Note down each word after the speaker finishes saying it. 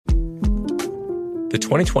The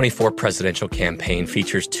 2024 presidential campaign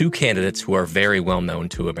features two candidates who are very well known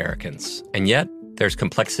to Americans. And yet, there's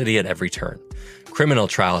complexity at every turn. Criminal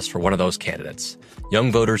trials for one of those candidates. Young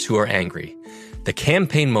voters who are angry. The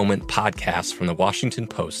Campaign Moment podcast from the Washington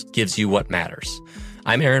Post gives you what matters.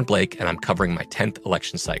 I'm Aaron Blake, and I'm covering my 10th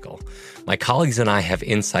election cycle. My colleagues and I have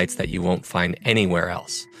insights that you won't find anywhere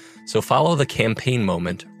else. So follow the Campaign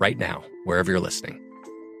Moment right now, wherever you're listening.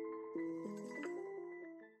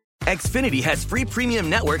 Xfinity has free premium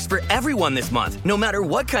networks for everyone this month, no matter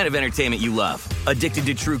what kind of entertainment you love. Addicted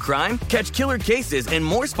to true crime? Catch killer cases and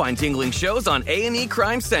more spine-tingling shows on A&E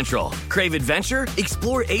Crime Central. Crave adventure?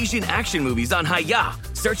 Explore Asian action movies on Hi-YAH.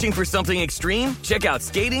 Searching for something extreme? Check out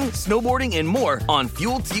skating, snowboarding, and more on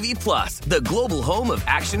Fuel TV Plus, the global home of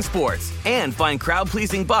action sports. And find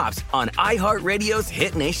crowd-pleasing bops on iHeartRadio's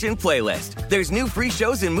Hit Nation playlist. There's new free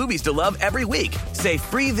shows and movies to love every week. Say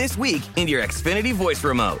free this week in your Xfinity voice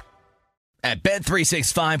remote. At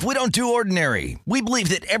Bet365, we don't do ordinary. We believe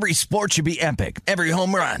that every sport should be epic. Every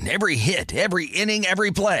home run, every hit, every inning, every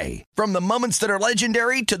play. From the moments that are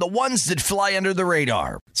legendary to the ones that fly under the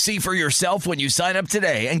radar. See for yourself when you sign up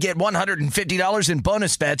today and get $150 in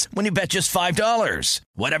bonus bets when you bet just $5.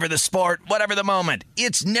 Whatever the sport, whatever the moment,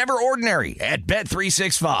 it's never ordinary at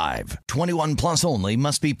Bet365. 21 plus only.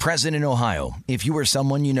 Must be present in Ohio. If you or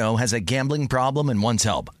someone you know has a gambling problem and wants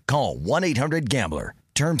help, call 1-800-GAMBLER.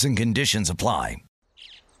 Terms and conditions apply.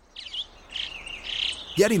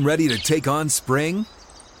 Getting ready to take on spring?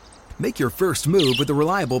 Make your first move with the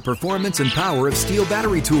reliable performance and power of Steel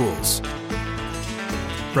battery tools.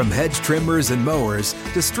 From hedge trimmers and mowers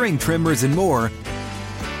to string trimmers and more,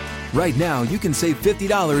 right now you can save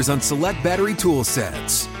 $50 on select battery tool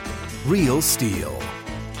sets. Real Steel.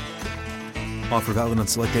 Offer valid on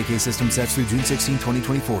select AK system sets through June 16,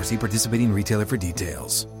 2024. See participating retailer for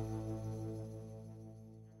details.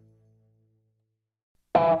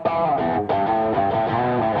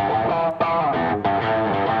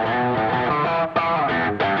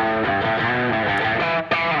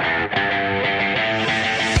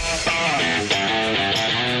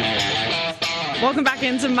 Welcome back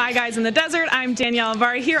into My Guys in the Desert. I'm Danielle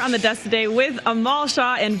Alvari here on the desk today with Amal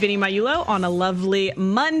Shah and Vinny Mayulo on a lovely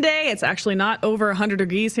Monday. It's actually not over 100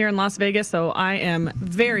 degrees here in Las Vegas, so I am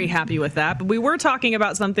very happy with that. But we were talking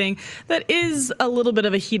about something that is a little bit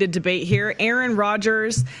of a heated debate here. Aaron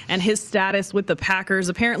Rodgers and his status with the Packers,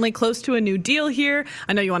 apparently close to a new deal here.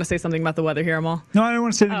 I know you want to say something about the weather here, Amal. No, I don't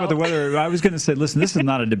want to say anything about the weather. I was going to say, listen, this is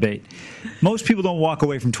not a debate. Most people don't walk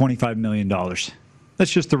away from $25 million. That's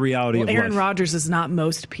just the reality of life. Aaron Rodgers is not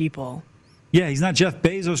most people. Yeah, he's not Jeff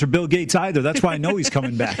Bezos or Bill Gates either. That's why I know he's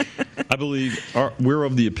coming back. I believe we're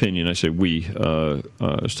of the opinion. I say we. I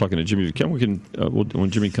was talking to Jimmy. We can when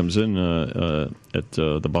Jimmy comes in at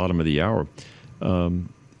the bottom of the hour.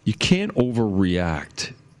 You can't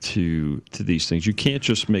overreact to these things. You can't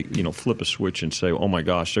just flip a switch and say, oh my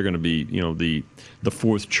gosh, they're going to be the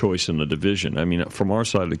fourth choice in the division. I mean, from our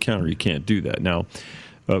side of the counter, you can't do that. Now,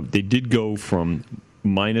 they did go from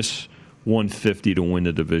minus 150 to win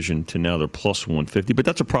the division to now they're plus 150, but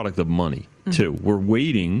that's a product of money too. We're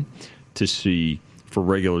waiting to see for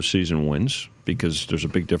regular season wins because there's a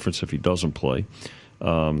big difference if he doesn't play,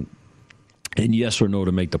 and yes or no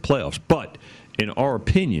to make the playoffs. But in our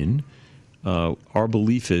opinion, our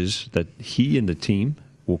belief is that he and the team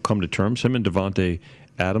will come to terms. Him and Davante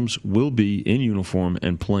Adams will be in uniform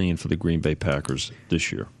and playing for the Green Bay Packers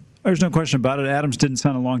this year. There's no question about it. Adams didn't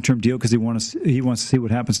sign a long-term deal because he wants to see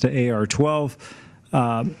what happens to AR-12.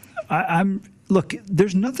 Look,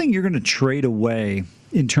 there's nothing you're going to trade away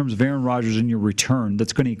in terms of Aaron Rodgers in your return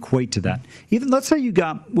that's going to equate to that. Even let's say you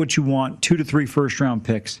got what you want, 2 to 3 first-round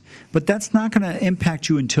picks, but that's not going to impact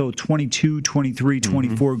you until 22, 23,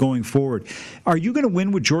 24 going forward. Are you going to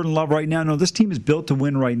win with Jordan Love right now? No, this team is built to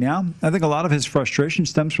win right now. I think a lot of his frustration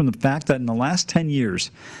stems from the fact that in the last 10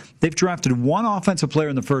 years, they've drafted one offensive player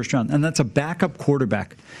in the first round, and that's a backup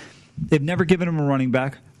quarterback. They've never given him a running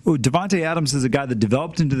back. Davante Adams is a guy that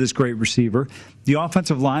developed into this great receiver. The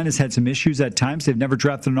offensive line has had some issues at times. They've never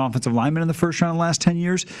drafted an offensive lineman in the first round in the last 10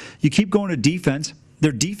 years. You keep going to defense.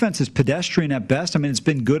 Their defense is pedestrian at best. I mean, it's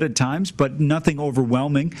been good at times, but nothing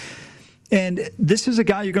overwhelming. And this is a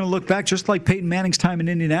guy you're going to look back just like Peyton Manning's time in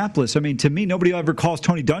Indianapolis. I mean, to me, nobody ever calls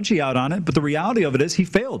Tony Dungy out on it, but the reality of it is he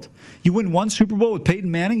failed. You win one Super Bowl with Peyton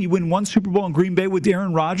Manning. You win one Super Bowl in Green Bay with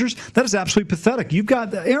Aaron Rodgers. That is absolutely pathetic. You've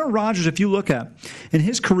got Aaron Rodgers, if you look at in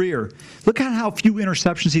his career, look at how few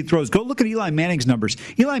interceptions he throws. Go look at Eli Manning's numbers.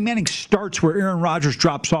 Eli Manning starts where Aaron Rodgers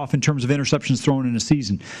drops off in terms of interceptions thrown in a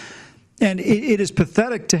season. And it is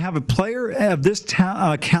pathetic to have a player of this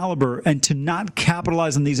caliber and to not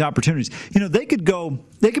capitalize on these opportunities. They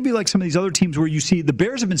could be like some of these other teams where you see the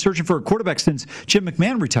Bears have been searching for a quarterback since Jim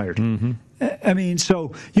McMahon retired. Mm-hmm. I mean,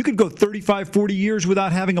 so you could go 35, 40 years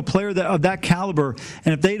without having a player of that caliber.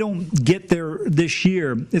 And if they don't get there this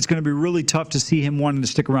year, it's going to be really tough to see him wanting to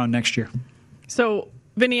stick around next year. So,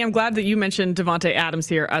 Vinny, I'm glad that you mentioned Davante Adams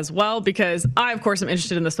here as well, because I, of course, am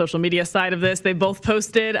interested in the social media side of this. They both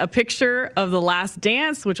posted a picture of The Last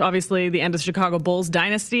Dance, which obviously the end of the Chicago Bulls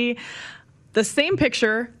dynasty. The same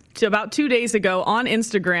picture to about 2 days ago on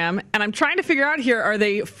Instagram. And I'm trying to figure out here, are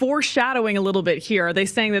they foreshadowing a little bit here? Are they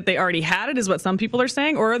saying that they already had it, is what some people are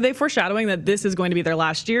saying? Or are they foreshadowing that this is going to be their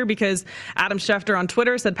last year? Because Adam Schefter on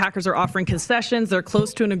Twitter said Packers are offering concessions. They're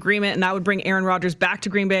close to an agreement, and that would bring Aaron Rodgers back to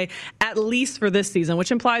Green Bay at least for this season,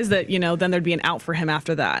 which implies that, then there'd be an out for him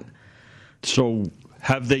after that. So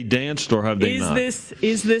have they danced or have they not?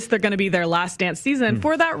 Is this they're going to be their last dance season?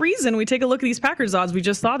 For that reason, we take a look at these Packers odds. We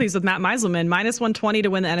just saw these with Matt Meiselman. -120 to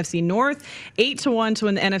win the NFC North, 8-1 to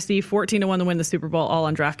win the NFC, 14-1 to win the Super Bowl, all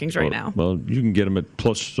on DraftKings right now. Well, you can get them at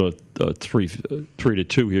plus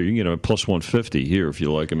 3-2 here. You can get them at plus 150 here if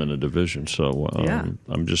you like them in a division. So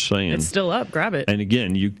I'm just saying. It's still up. Grab it. And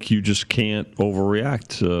again, you just can't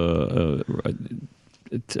overreact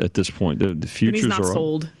at this point. The futures and he's not are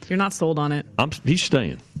sold. You're not sold on it. He's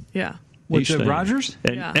staying. Yeah. With Rodgers?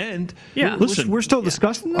 And listen, we're still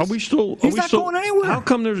discussing this? Are we still? He's not going anywhere. How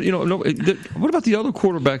come there's what about the other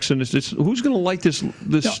quarterbacks in this? Who's going to light this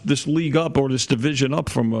league up or this division up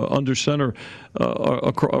from under center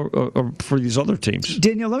for these other teams?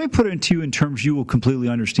 Danielle, let me put it to you in terms you will completely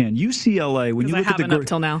understand. UCLA, when you look at the up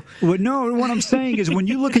till now. Well, no, what I'm saying is when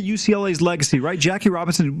you look at UCLA's legacy, right? Jackie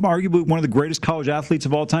Robinson, arguably one of the greatest college athletes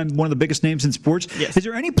of all time, one of the biggest names in sports. Yes. Is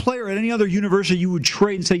there any player at any other university you would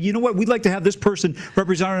trade and say, you know what, we'd like to have this person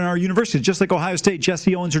represented in our university, just like Ohio State,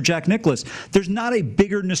 Jesse Owens or Jack Nicklaus? There's not a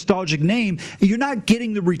bigger nostalgic name. You're not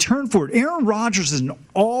getting the return for it. Aaron Rodgers is an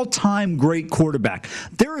all-time great quarterback.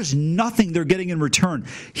 There is nothing they're getting in return.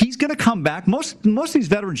 He's going to come back. Most of these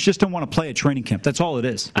veterans just don't want to play at training camp. That's all it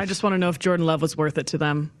is. I just want to know if Jordan Love was worth it to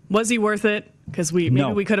them. Was he worth it? Because we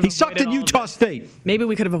could have. He sucked at Utah State. Maybe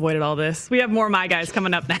we could have avoided all this. We have more My Guys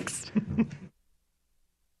coming up next.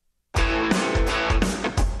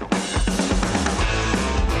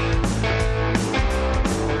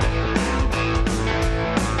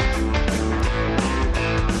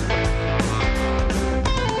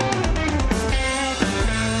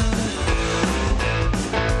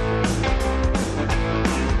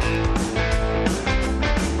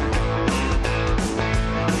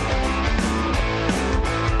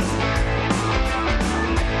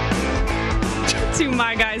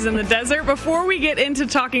 My Guys in the Desert. Before we get into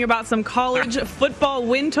talking about some college football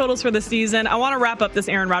win totals for the season, I want to wrap up this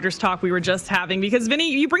Aaron Rodgers talk we were just having, because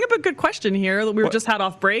Vinny, you bring up a good question here that we were just had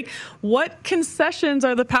off break. What concessions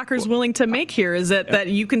are the Packers willing to make here? Is it that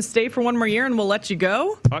you can stay for one more year and we'll let you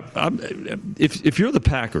go? If you're the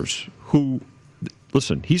Packers,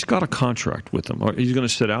 listen, he's got a contract with them. He's going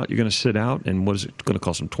to sit out. You're going to sit out, and what is it going to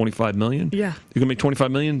cost him? $25 million? Yeah. You're going to make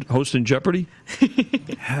 $25 million hosting Jeopardy?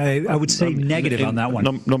 I would say negative on that one.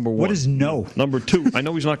 Number one. What is no? Number two, I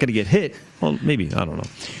know he's not going to get hit. Well, maybe, I don't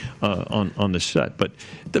know, on the set. But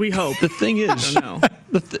we hope. The thing is,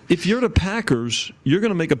 if you're the Packers, you're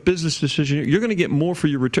going to make a business decision. You're going to get more for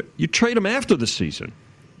your return. You trade him after the season.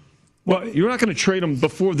 Well, you're not going to trade him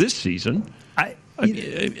before this season.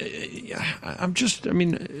 Again,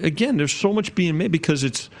 there's so much being made because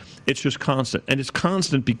it's just constant. And it's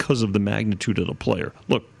constant because of the magnitude of the player.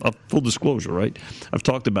 Look, full disclosure, right? I've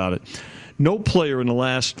talked about it. No player in the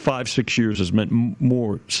last 5-6 years has meant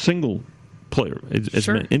more, single player,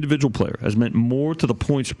 meant individual player, has meant more to the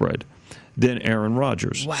point spread than Aaron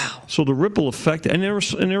Rodgers. Wow. So the ripple effect, and there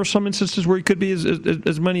are some instances where he could be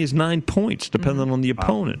as many as 9 points, depending on the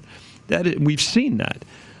opponent. We've seen that.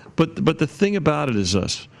 But the thing about it is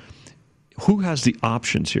this: who has the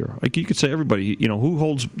options here? Like you could say, everybody. Who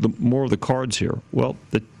holds more of the cards here? Well,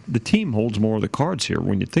 the team holds more of the cards here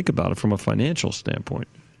when you think about it from a financial standpoint.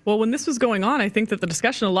 Well, when this was going on, I think that the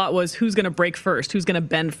discussion a lot was who's going to break first, who's going to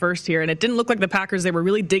bend first here. And it didn't look like the Packers, they were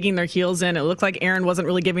really digging their heels in. It looked like Aaron wasn't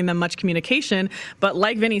really giving them much communication. But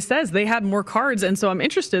like Vinny says, they had more cards. And so I'm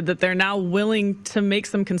interested that they're now willing to make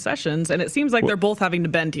some concessions. And it seems like they're both having to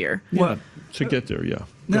bend here. What? To get there, yeah.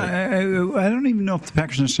 No, I don't even know if the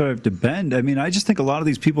Packers necessarily have to bend. I mean, I just think a lot of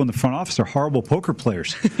these people in the front office are horrible poker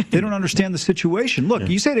players. They don't understand the situation. Look,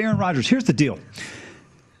 you say to Aaron Rodgers, here's the deal.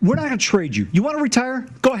 we're not going to trade you. You want to retire?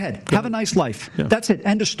 Go ahead. Have a nice life. Yeah. That's it.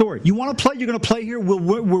 End of story. You want to play? You're going to play here.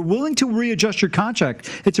 We're willing to readjust your contract.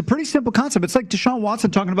 It's a pretty simple concept. It's like Deshaun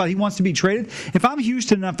Watson talking about he wants to be traded. If I'm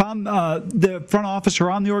Houston and if I'm the front office or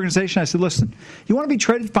I'm the organization, I said, listen, you want to be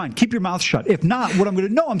traded? Fine. Keep your mouth shut. If not, what I'm going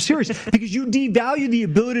to no, I'm serious because you devalue the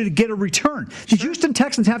ability to get a return. The Houston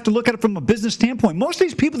Texans have to look at it from a business standpoint. Most of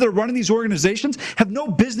these people that are running these organizations have no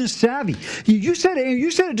business savvy. You said to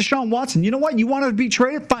Deshaun Watson, you know what? You want to be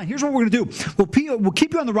traded? Fine. Here's what we're going to do. We'll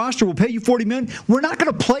keep you on the roster. We'll pay you $40 million. We're not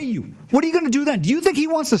going to play you. What are you going to do then? Do you think he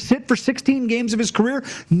wants to sit for 16 games of his career?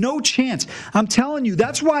 No chance. I'm telling you.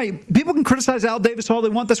 That's why people can criticize Al Davis all they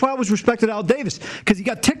want. That's why I always respected Al Davis because he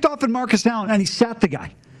got ticked off at Marcus Allen and he sat the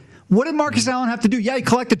guy. What did Marcus Allen have to do? Yeah, he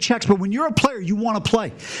collected checks, but when you're a player, you want to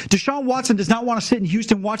play. Deshaun Watson does not want to sit in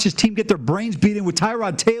Houston and watch his team get their brains beaten with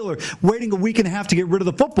Tyrod Taylor waiting a week and a half to get rid of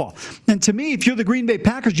the football. And to me, if you're the Green Bay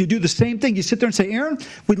Packers, you do the same thing. You sit there and say, Aaron,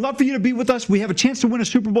 we'd love for you to be with us. We have a chance to win a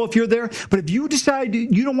Super Bowl if you're there. But if you decide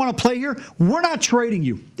you don't want to play here, we're not trading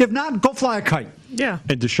you. If not, go fly a kite. Yeah.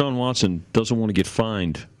 And Deshaun Watson doesn't want to get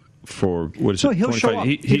fined for what is so it? He'll 25? Show up.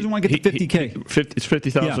 He doesn't want to get the $50K. It's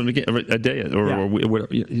 $50,000 a day, or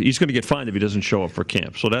he's going to get fined if he doesn't show up for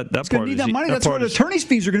camp. So that he's part need is that money. That's what attorney's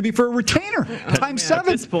fees are going to be for a retainer. Times 7.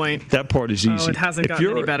 At this point, that part is easy. It hasn't gotten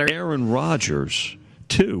any better. If you're Aaron Rodgers,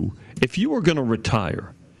 too, if you are going to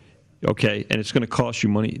retire, okay, and it's going to cost you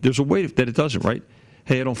money, there's a way that it doesn't, right?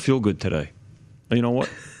 Hey, I don't feel good today. You know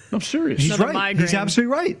what? I'm serious. He's right. Migraine. He's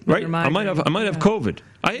absolutely right. Right. I might have COVID.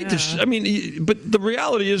 I hate this. I mean, but the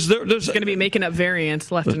reality is there's going to be making up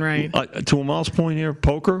variants left and right. To Amal's point here,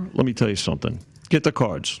 poker. Let me tell you something. Get the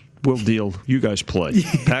cards. We'll deal. You guys play.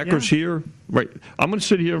 Packers here. Right. I'm going to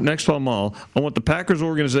sit here next to Amal. I want the Packers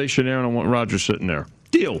organization there, and I want Rodgers sitting there.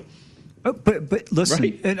 Deal. But listen,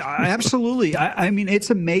 right? Absolutely. I mean, it's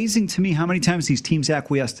amazing to me how many times these teams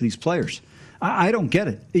acquiesce to these players. I don't get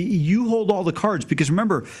it. You hold all the cards because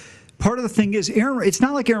remember, part of the thing is it's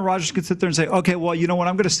not like Aaron Rodgers could sit there and say, okay, well, you know what,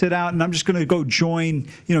 I'm going to sit out and I'm just going to go join,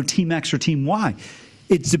 Team X or Team Y.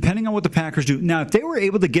 It's depending on what the Packers do. Now, if they were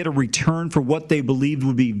able to get a return for what they believed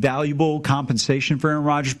would be valuable compensation for Aaron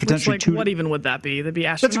Rodgers, potentially what even would that be? That'd be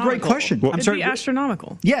astronomical. That's a great question. It'd be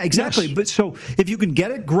astronomical. Yeah, exactly. Yes. But so if you can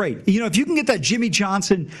get it, great. If you can get that Jimmy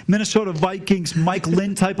Johnson, Minnesota Vikings, Mike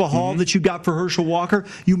Lynn type of haul that you got for Herschel Walker,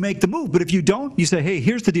 you make the move. But if you don't, you say, hey,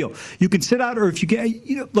 here's the deal. You can sit out, or if you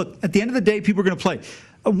get, look, at the end of the day, people are going to play.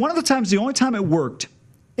 One of the times, the only time it worked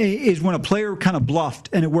is when a player kind of bluffed,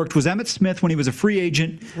 and it worked, was Emmitt Smith when he was a free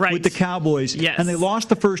agent with the Cowboys, and they lost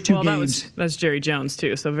the first two games. That's Jerry Jones,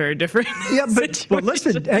 too, so very different. Yeah, but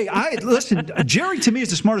listen, Jerry, to me, is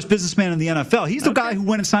the smartest businessman in the NFL. He's the guy who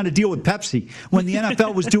went and signed a deal with Pepsi when the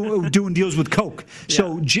NFL was doing deals with Coke.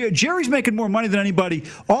 So Jerry's making more money than anybody.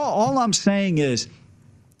 All I'm saying is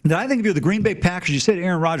that I think if you're the Green Bay Packers, you say to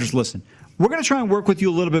Aaron Rodgers, listen, we're going to try and work with you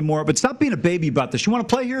a little bit more, but stop being a baby about this. You want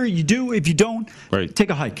to play here? You do. If you don't, take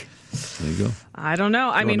a hike. There you go. I don't know.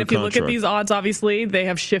 I mean, if you look at these odds, obviously, they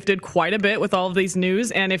have shifted quite a bit with all of these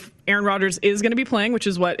news. And if Aaron Rodgers is going to be playing, which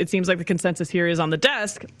is what it seems like the consensus here is on the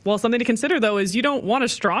desk, well, something to consider, though, is you don't want to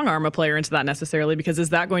strong-arm a player into that necessarily, because is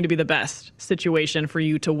that going to be the best situation for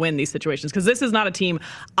you to win these situations? Because this is not a team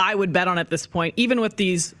I would bet on at this point. Even with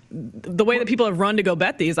the way that people have run to go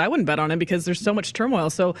bet these, I wouldn't bet on it because there's so much turmoil.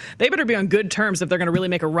 So they better be on good terms if they're going to really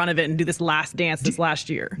make a run of it and do this last dance this last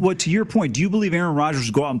year. Well, to your point, do you believe Aaron Rodgers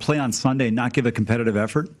will go out and play on Sunday and not give a competitive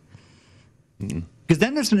effort? Because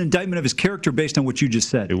then there's an indictment of his character based on what you just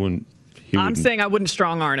said. I'm saying I wouldn't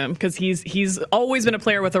strong arm him because he's always been a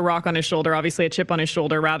player with a rock on his shoulder, obviously a chip on his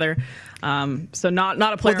shoulder, rather. So not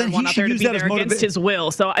a player I want out there to be there against his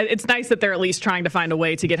will. So it's nice that they're at least trying to find a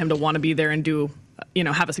way to get him to want to be there and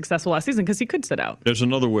have a successful last season because he could sit out. There's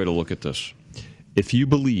another way to look at this. If you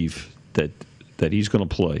believe that he's going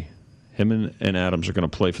to play, him and Adams are going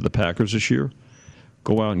to play for the Packers this year,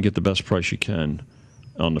 go out and get the best price you can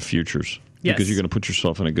on the futures. Yes. Because you're going to put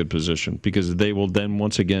yourself in a good position. Because they will then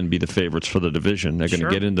once again be the favorites for the division. They're going to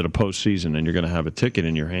get into the postseason, and you're going to have a ticket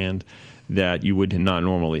in your hand that you would not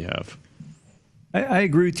normally have. I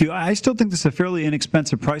agree with you. I still think this is a fairly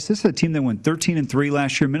inexpensive price. This is a team that went 13-3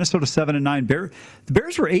 last year. Minnesota 7-9. The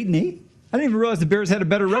Bears were 8-8. I didn't even realize the Bears had a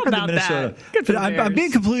better record than Minnesota. But I'm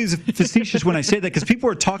being completely facetious when I say that because people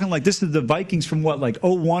are talking like this is the Vikings from like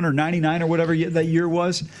 01 or 99 or whatever that year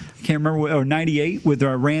was. I can't remember, or 98 with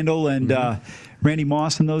Randall and Randy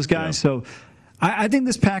Moss and those guys. Yeah. So I think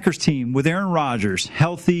this Packers team with Aaron Rodgers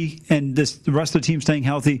healthy and the rest of the team staying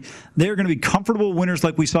healthy, they're going to be comfortable winners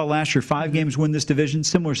like we saw last year. 5 games win this division.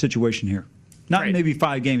 Similar situation here. Not in maybe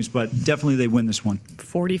 5 games, but definitely they win this one.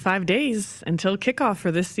 45 days until kickoff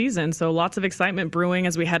for this season. So lots of excitement brewing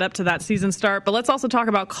as we head up to that season start. But let's also talk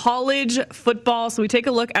about college football. So we take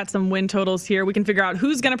a look at some win totals here. We can figure out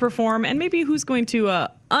who's going to perform and maybe who's going to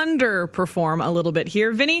underperform a little bit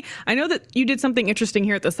here. Vinny, I know that you did something interesting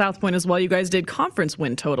here at the South Point as well. You guys did conference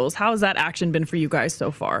win totals. How has that action been for you guys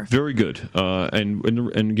so far? Very good. And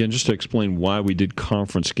again, just to explain why we did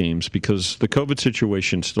conference games, because the COVID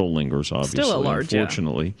situation still lingers, obviously, still at large,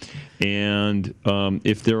 unfortunately. Yeah. And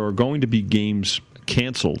if there are going to be games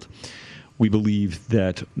canceled, we believe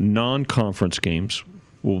that non-conference games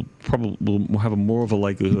will have more of a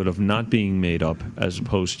likelihood of not being made up as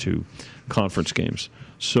opposed to conference games.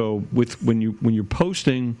 So when you're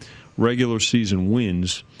posting regular season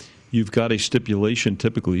wins, you've got a stipulation,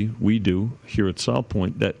 typically we do here at South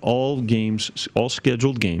Point, that all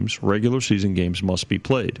scheduled games, regular season games, must be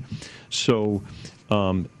played. So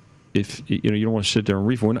if you don't want to sit there and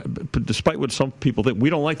refund, but despite what some people think,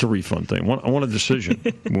 we don't like the refund thing. I want a decision.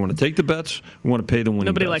 We want to take the bets. We want to pay the winning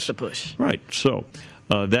Nobody bets. likes the push. Right. So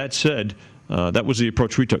that said, that was the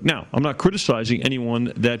approach we took. Now, I'm not criticizing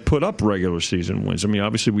anyone that put up regular season wins. I mean,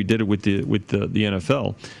 obviously we did it with the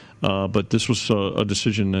NFL, but this was a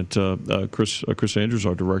decision that Chris Andrews,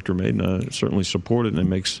 our director, made, and certainly supported, and it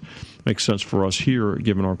makes sense for us here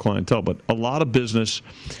given our clientele. But a lot of business,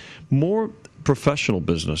 more professional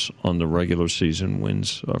business on the regular season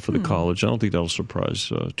wins for the college. I don't think that'll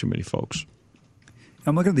surprise too many folks.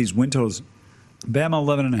 I'm looking at these win totals. Bama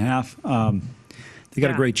 11.5. They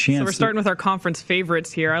got a great chance. So we're starting with our conference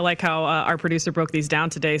favorites here. I like how our producer broke these down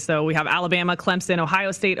today. So we have Alabama, Clemson,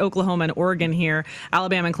 Ohio State, Oklahoma, and Oregon here.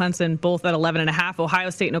 Alabama and Clemson both at 11.5. Ohio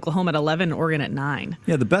State and Oklahoma at 11. Oregon at 9.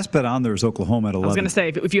 Yeah, the best bet on there is Oklahoma at 11. I was going to say,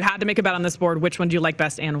 if you had to make a bet on this board, which one do you like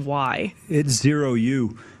best and why? It's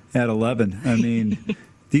 0U at 11. I mean,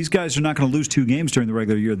 these guys are not going to lose 2 games during the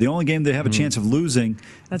regular year. The only game they have a chance of losing,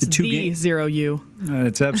 that's the 0U.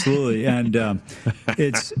 It's absolutely, and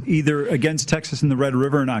it's either against Texas in the Red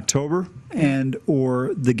River in October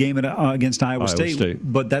or the game against Iowa State.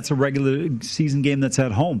 But that's a regular season game that's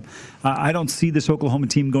at home. I don't see this Oklahoma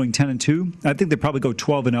team going 10-2. I think they probably go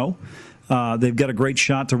 12-0. They've got a great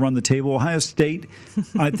shot to run the table. Ohio State,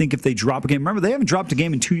 I think if they drop a game, remember they haven't dropped a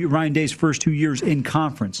game in Ryan Day's first 2 years in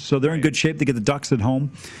conference, so they're in good shape. They get the Ducks at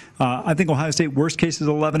home. I think Ohio State, worst case, is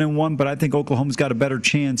 11-1, but I think Oklahoma's got a better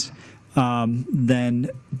chance than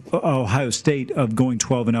Ohio State of going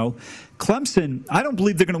 12-0. Clemson, I don't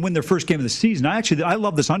believe they're going to win their first game of the season. I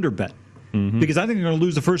love this under bet. Because I think they're going to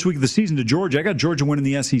lose the first week of the season to Georgia. I got Georgia winning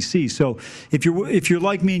the SEC. So if you're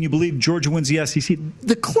like me and you believe Georgia wins the SEC,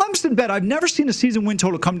 the Clemson bet, I've never seen a season win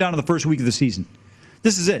total come down to the first week of the season.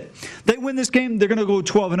 This is it. They win this game, they're going to go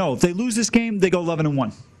 12-0. If they lose this game, they go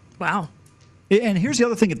 11-1. Wow. And here's the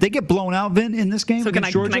other thing. If they get blown out, Vin, in this game, so can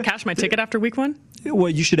I cash my ticket after week 1? Well,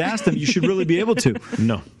 you should ask them. You should really be able to.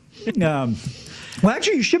 No. Well,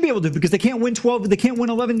 actually, you should be able to because they can't win 12. They can't win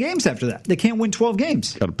 11 games after that. They can't win 12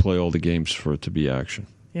 games. Got to play all the games for it to be action.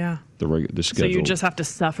 Yeah. The schedule. So you just have to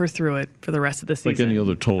suffer through it for the rest of the season. Like any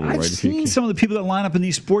other total, right? I've seen some of the people that line up in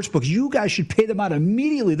these sports books. You guys should pay them out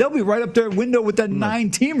immediately. They'll be right up there window with that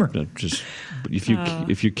 9-teamer. No,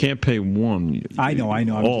 if you can't pay one, I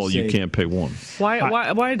know. You can't pay one.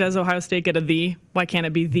 Why does Ohio State get a the? Why can't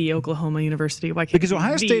it be the Oklahoma University? Why can't because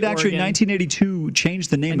Ohio State actually in 1982 changed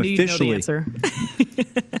the name officially. You know the answer.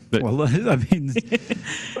 Well, I mean,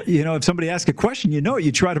 if somebody asks a question,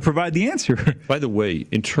 you try to provide the answer. By the way,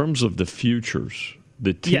 in terms of the futures,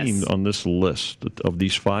 the team on this list of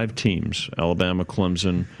these 5 teams, Alabama,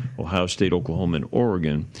 Clemson, Ohio State, Oklahoma, and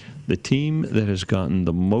Oregon, the team that has gotten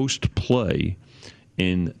the most play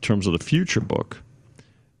in terms of the future book,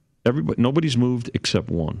 nobody's moved except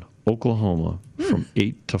one, Oklahoma, from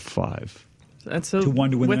 8 to 5. That's so to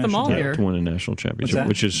 1 to win with the them all national here. To win a national championship,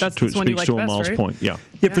 which is speaks to Amal's point. Yeah,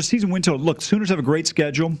 for season win total. Look, Sooners have a great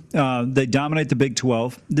schedule. They dominate the Big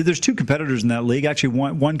 12. There's 2 competitors in that league.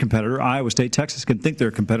 Actually, one competitor, Iowa State. Texas can think they're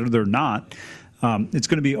a competitor. They're not. It's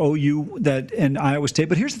going to be OU and Iowa State.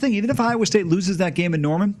 But here's the thing. Even if Iowa State loses that game in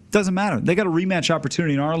Norman, doesn't matter. They got a rematch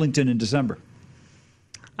opportunity in Arlington in December.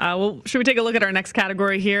 Should we take a look at our next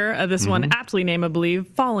category here? This one, aptly named, I believe,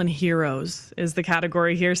 Fallen Heroes is the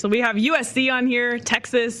category here. So we have USC on here,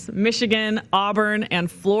 Texas, Michigan, Auburn, and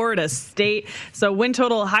Florida State. So win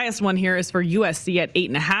total, highest one here is for USC at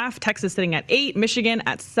 8.5, Texas sitting at 8, Michigan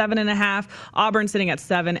at 7.5, Auburn sitting at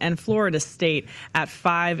 7, and Florida State at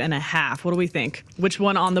 5.5. What do we think? Which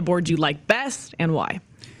one on the board do you like best and why?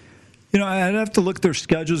 I'd have to look at their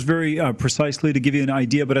schedules very precisely to give you an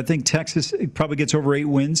idea, but I think Texas probably gets over 8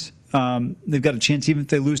 wins. They've got a chance even if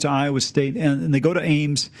they lose to Iowa State, and they go to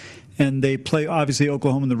Ames, and they play, obviously,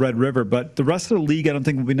 Oklahoma in the Red River. But the rest of the league I don't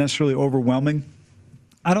think will be necessarily overwhelming.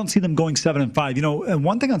 I don't see them going 7-5. And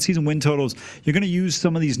one thing on season win totals, you're going to use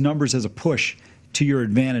some of these numbers as a push to your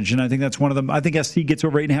advantage, and I think that's one of them. I think SC gets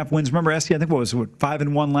over 8.5 wins. Remember, SC, I think,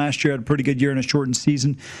 5-1 last year, had a pretty good year in a shortened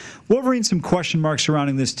season. Wolverine, some question marks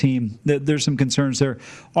surrounding this team. There's some concerns there.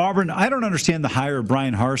 Auburn, I don't understand the hire of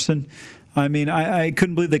Brian Harsin. I mean, I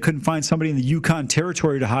couldn't believe they couldn't find somebody in the Yukon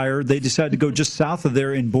Territory to hire. They decided to go just south of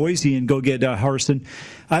there in Boise and go get Harsin.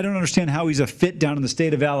 I don't understand how he's a fit down in the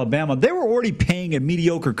state of Alabama. They were already paying a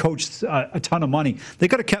mediocre coach a ton of money. They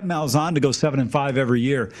could have kept Malzahn to go 7-5 every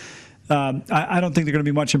year. I don't think they're going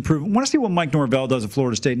to be much improvement. I want to see what Mike Norvell does at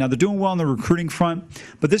Florida State. Now, they're doing well on the recruiting front,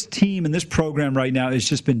 but this team and this program right now has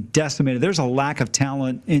just been decimated. There's a lack of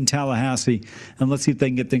talent in Tallahassee, and let's see if they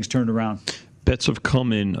can get things turned around. Bets have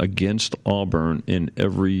come in against Auburn in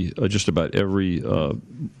just about every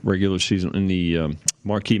regular season in the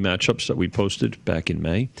marquee matchups that we posted back in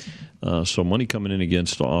May. So money coming in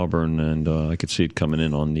against Auburn, and I could see it coming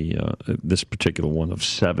in on the this particular one of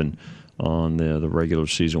 7 on the regular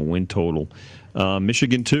season win total.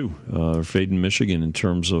 Michigan, too. Fading Michigan in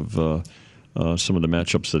terms of some of the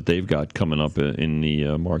matchups that they've got coming up in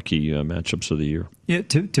the marquee matchups of the year. Yeah,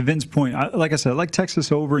 to Vin's point, like I said, I like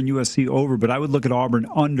Texas over and USC over, but I would look at Auburn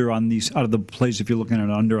under on these out of the plays if you're looking at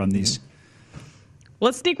under on these.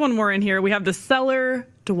 Let's sneak one more in here. We have the cellar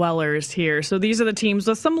dwellers here. So these are the teams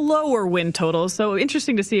with some lower win totals. So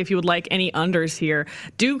interesting to see if you would like any unders here.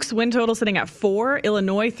 Duke's win total sitting at 4,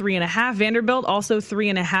 Illinois 3.5, Vanderbilt also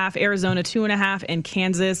 3.5, Arizona 2.5, and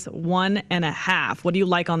Kansas 1.5. What do you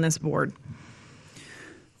like on this board?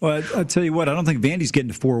 Well, I'll tell you what, I don't think Vandy's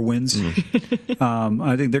getting to 4 wins.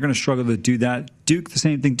 I think they're going to struggle to do that. Duke, the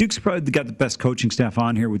same thing. Duke's probably got the best coaching staff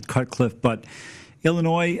on here with Cutcliffe, but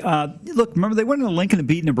Illinois, look, remember they went into Lincoln and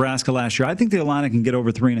beat Nebraska last year. I think the Illini can get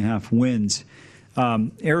over 3.5 wins.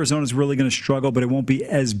 Arizona's really going to struggle, but it won't be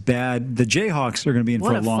as bad. The Jayhawks are going to be in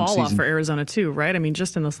for a long season. What a fall-off for Arizona, too, right? I mean,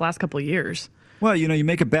 just in this last couple of years. Well, you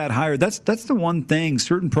make a bad hire. That's the one thing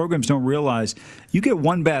certain programs don't realize. You get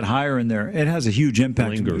one bad hire in there, it has a huge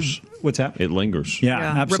impact. It lingers. What's that? It lingers. Yeah,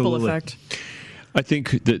 absolutely. Ripple effect. I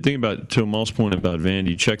think the thing to Amal's point about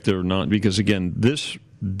Vandy, check their not because again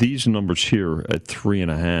these numbers here at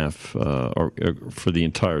 3.5 are for the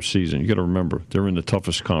entire season. You got to remember they're in the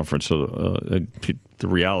toughest conference. So the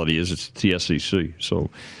reality is it's the SEC. So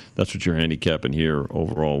that's what you're handicapping here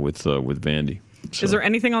overall with Vandy. So. Is there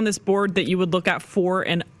anything on this board that you would look at for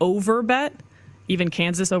an over bet? Even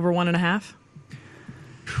Kansas over 1.5?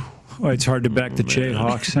 Well, it's hard to back the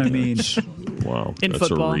Jayhawks. I mean, wow, in that's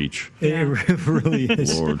football. A reach. It really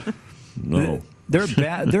is. Lord, no. They're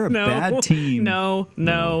bad. They're a bad team. No,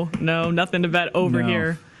 nothing to bet over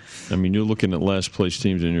here. I mean, you're looking at last place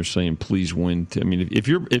teams and you're saying, please win. I mean, if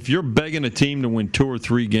you're begging a team to win 2 or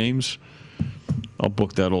 3 games, I'll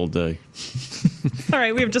book that all day. All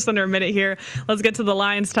right, we have just under a minute here. Let's get to the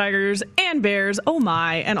Lions, Tigers, and Bears. Oh,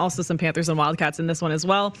 my. And also some Panthers and Wildcats in this one as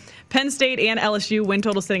well. Penn State and LSU win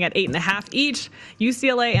total sitting at 8.5 each.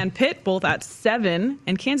 UCLA and Pitt both at 7.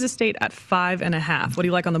 And Kansas State at 5.5. What do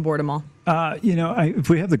you like on the board, Amal? If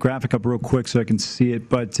we have the graphic up real quick so I can see it.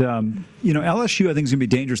 But, LSU I think is going to be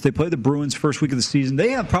dangerous. They play the Bruins first week of the season.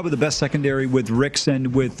 They have probably the best secondary with Ricks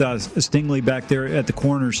and with Stingley back there at the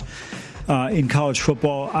corners. In college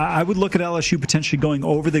football, I would look at LSU potentially going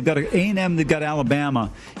over. They've got A&M, they've got Alabama.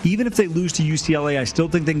 Even if they lose to UCLA, I still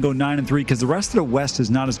think they can go 9-3 because the rest of the West is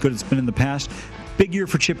not as good as it's been in the past. Big year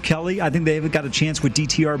for Chip Kelly. I think they've got a chance with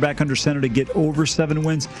DTR back under center to get over 7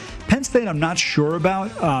 wins. Penn State, I'm not sure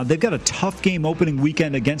about. They've got a tough game opening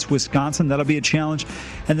weekend against Wisconsin. That'll be a challenge.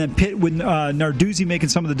 And then Pitt, with Narduzzi making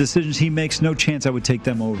some of the decisions he makes, no chance I would take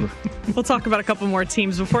them over. We'll talk about a couple more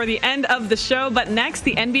teams before the end of the show. But next,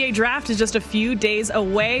 the NBA draft is just a few days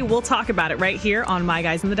away. We'll talk about it right here on My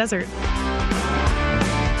Guys in the Desert.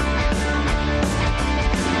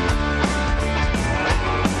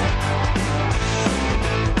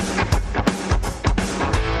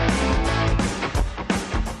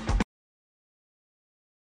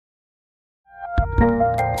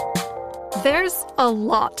 There's a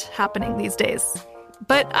lot happening these days,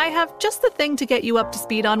 but I have just the thing to get you up to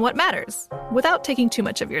speed on what matters, without taking too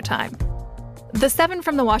much of your time. The 7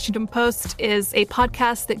 from the Washington Post is a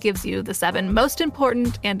podcast that gives you the 7 most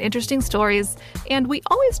important and interesting stories, and we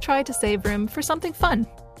always try to save room for something fun.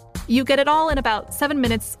 You get it all in about 7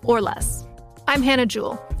 minutes or less. I'm Hannah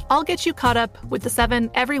Jewell. I'll get you caught up with the 7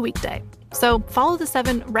 every weekday, so follow the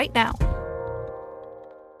 7 right now.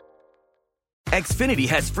 Xfinity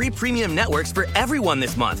has free premium networks for everyone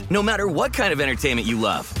this month, no matter what kind of entertainment you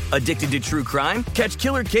love. Addicted to true crime? Catch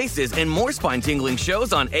killer cases and more spine-tingling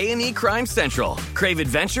shows on A&E Crime Central. Crave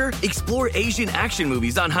adventure? Explore Asian action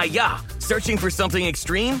movies on Hi-YAH. Searching for something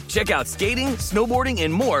extreme? Check out skating, snowboarding,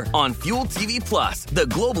 and more on Fuel TV Plus, the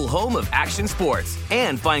global home of action sports.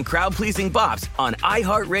 And find crowd-pleasing bops on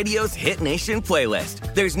iHeartRadio's Hit Nation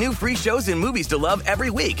playlist. There's new free shows and movies to love every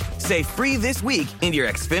week. Say free this week in your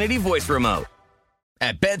Xfinity voice remote.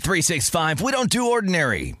 At Bet365, we don't do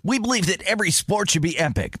ordinary. We believe that every sport should be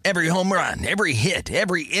epic. Every home run, every hit,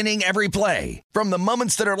 every inning, every play. From the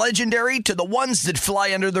moments that are legendary to the ones that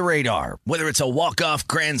fly under the radar. Whether it's a walk-off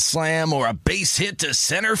grand slam or a base hit to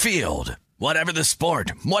center field. Whatever the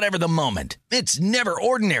sport, whatever the moment. It's never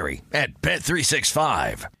ordinary at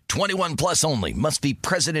Bet365. 21 plus only. Must be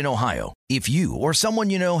present in Ohio. If you or someone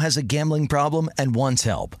you know has a gambling problem and wants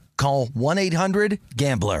help, call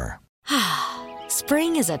 1-800-GAMBLER.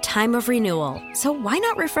 Spring is a time of renewal, so why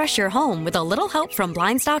not refresh your home with a little help from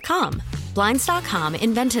Blinds.com? Blinds.com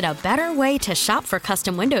invented a better way to shop for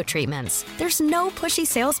custom window treatments. There's no pushy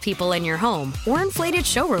salespeople in your home or inflated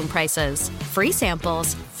showroom prices. Free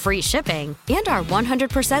samples, free shipping, and our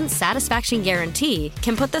 100% satisfaction guarantee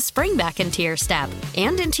can put the spring back into your step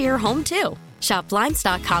and into your home, too. Shop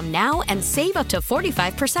Blinds.com now and save up to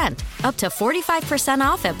 45%. Up to 45%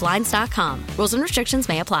 off at Blinds.com. Rules and restrictions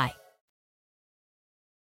may apply.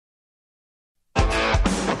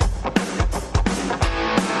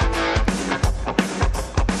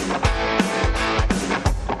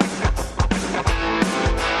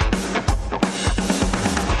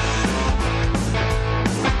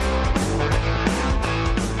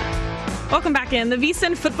 Welcome back in. The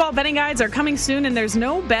VSiN football betting guides are coming soon, and there's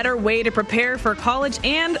no better way to prepare for college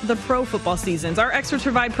and the pro football seasons. Our experts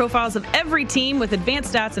provide profiles of every team with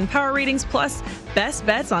advanced stats and power ratings, plus best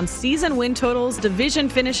bets on season win totals, division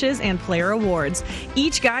finishes, and player awards.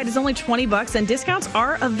 Each guide is only $20, and discounts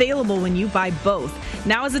are available when you buy both.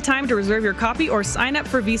 Now is the time to reserve your copy or sign up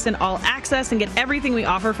for VSiN All Access and get everything we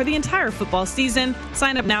offer for the entire football season.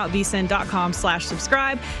 Sign up now at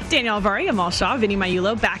vsin.com/subscribe. Danielle Alvari, Amal Shaw, Vinny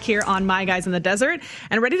Maiulo back here on My Guys in the Desert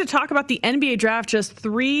and ready to talk about the NBA draft just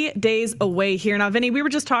 3 days away here. Now, Vinny, we were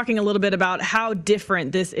just talking a little bit about how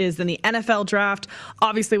different this is than the NFL draft.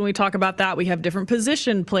 Obviously, when we talk about that, we have different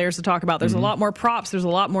position players to talk about. There's a lot more props. There's a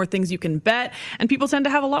lot more things you can bet, and people tend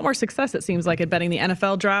to have a lot more success, it seems like, at betting the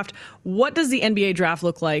NFL draft. What does the NBA draft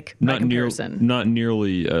look like by comparison? Not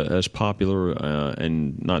nearly as popular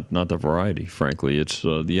and not the variety, frankly. It's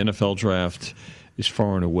the NFL draft is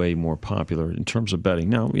far and away more popular in terms of betting.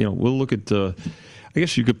 Now, we'll look at I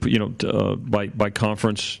guess you could put, by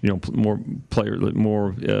conference, more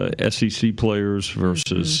SEC players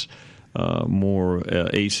versus more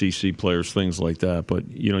ACC players, things like that. But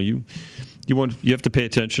you have to pay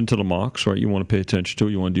attention to the mocks, right? You want to pay attention to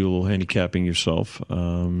it. You want to do a little handicapping yourself.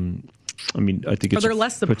 I think are there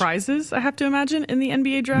less surprises, I have to imagine, in the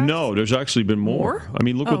NBA draft? No, there's actually been more. I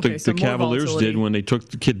mean, look what the Cavaliers did when they took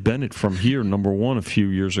the kid Bennett from here, #1, a few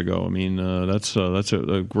years ago. I mean, that's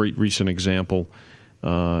a great recent example.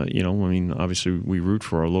 Obviously we root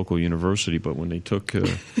for our local university, but when they took,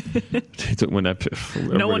 when that,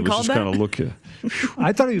 no one called that. Kind of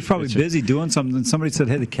I thought he was probably busy doing something. Somebody said,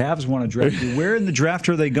 "Hey, the Cavs want to draft you. Where in the draft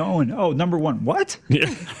are they going?" "Oh, #1." What?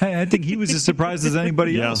 Yeah, I think he was as surprised as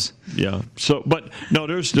anybody else. Yeah. So, but no,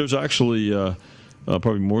 there's actually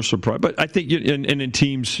probably more surprise. But I think, and in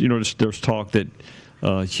teams, there's talk that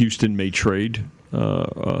Houston may trade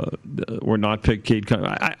or not pick Cade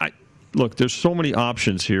Cunningham. Look, there's so many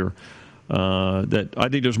options here that I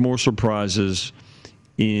think there's more surprises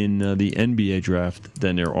in the NBA draft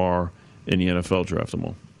than there are in the NFL draft.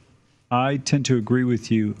 I tend to agree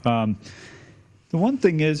with you. The one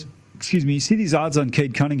thing is, you see these odds on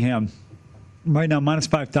Cade Cunningham right now,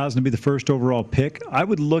 -5,000 to be the first overall pick. I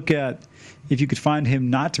would look at if you could find him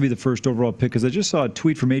not to be the first overall pick, because I just saw a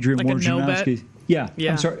tweet from Adrian Wojnarowski. Yeah.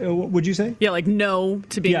 I'm sorry. What would you say? Yeah, no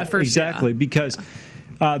to being the first. Exactly, because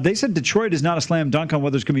they said Detroit is not a slam dunk on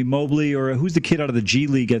whether it's going to be Mobley or who's the kid out of the G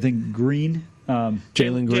League, I think Green.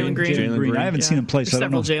 Jalen Green. I haven't seen him play, so I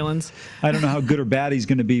don't know. Several Jalens. I don't know how good or bad he's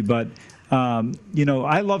going to be, but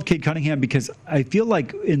I love Cade Cunningham because I feel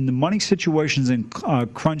like in the money situations in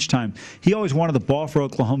crunch time, he always wanted the ball for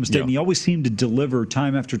Oklahoma State, and he always seemed to deliver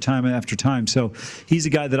time after time after time. So he's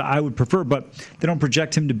a guy that I would prefer, but they don't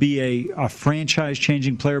project him to be a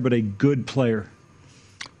franchise-changing player, but a good player.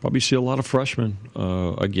 Probably see a lot of freshmen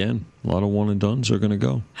again. A lot of one-and-dones are going to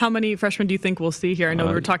go. How many freshmen do you think we'll see here? I know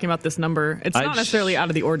we were talking about this number. It's not necessarily out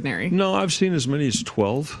of the ordinary. No, I've seen as many as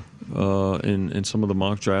 12 in some of the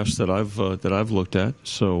mock drafts that I've looked at.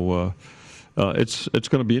 So it's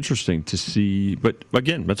going to be interesting to see. But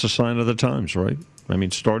again, that's a sign of the times, right? I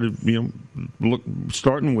mean, starting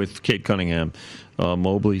with Cade Cunningham,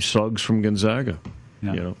 Mobley, Suggs from Gonzaga.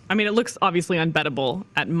 Yeah. I mean, it looks obviously unbettable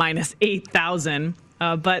at minus 8,000.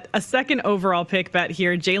 But a second overall pick bet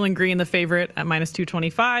here, Jalen Green, the favorite, at minus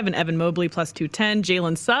 225, and Evan Mobley plus 210.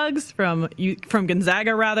 Jalen Suggs from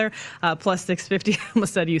Gonzaga, rather, plus 650. I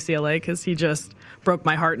almost said UCLA because he just broke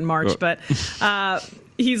my heart in March. But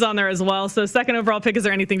he's on there as well. So second overall pick, is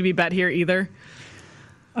there anything to be bet here either?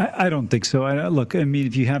 I don't think so. Look, I mean,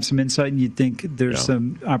 if you have some insight and you think there's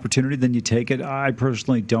some opportunity, then you take it. I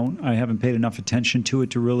personally don't. I haven't paid enough attention to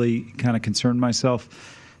it to really kind of concern myself.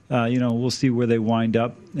 We'll see where they wind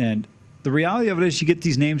up. And the reality of it is you get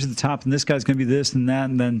these names at the top, and this guy's going to be this and that,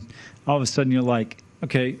 and then all of a sudden you're like,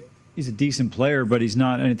 okay, he's a decent player, but he's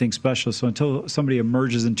not anything special. So until somebody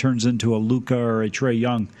emerges and turns into a Luka or a Trae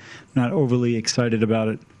Young, I'm not overly excited about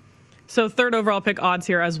it. So third overall pick odds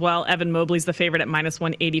here as well. Evan Mobley's the favorite at minus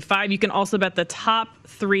 185. You can also bet the top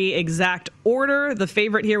three exact order. The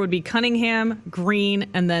favorite here would be Cunningham, Green,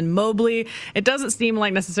 and then Mobley. It doesn't seem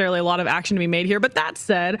like necessarily a lot of action to be made here. But that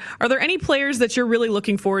said, are there any players that you're really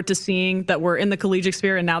looking forward to seeing that were in the collegiate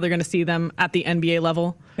sphere and now they're going to see them at the NBA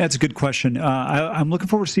level? That's a good question. I'm looking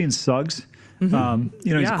forward to seeing Suggs. He's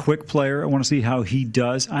a quick player. I want to see how he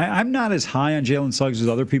does. I'm not as high on Jalen Suggs as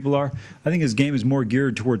other people are. I think his game is more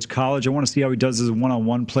geared towards college. I want to see how he does as a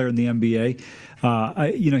one-on-one player in the NBA.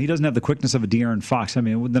 He doesn't have the quickness of a De'Aaron Fox. I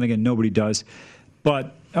mean, then again, nobody does.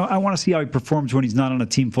 But I want to see how he performs when he's not on a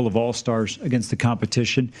team full of all-stars against the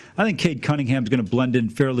competition. I think Cade Cunningham's going to blend in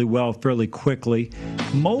fairly well, fairly quickly.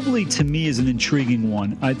 Mobley, to me, is an intriguing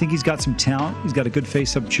one. I think he's got some talent. He's got a good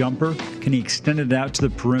face-up jumper. Can he extend it out to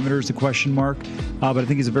the perimeter is a question mark. But I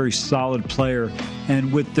think he's a very solid player.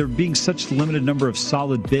 And with there being such a limited number of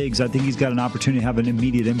solid bigs, I think he's got an opportunity to have an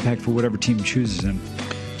immediate impact for whatever team chooses him.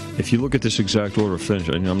 If you look at this exact order of finish,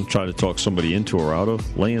 and I'm trying to talk somebody into or out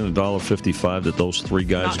of, laying $1.55 that those three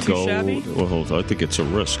guys Not too go, shabby. Well, I think it's a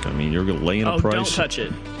risk. I mean, you're going to lay in a price. Don't touch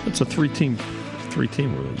it. It's a three-team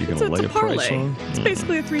rule. You're going to lay a price on? It's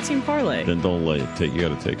basically a three-team parlay. Then don't lay it. You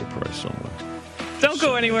got to take a price somewhere. Don't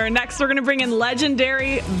go anywhere. Next, we're going to bring in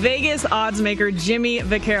legendary Vegas odds maker Jimmy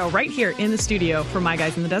Vaccaro right here in the studio for My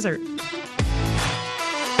Guys in the Desert.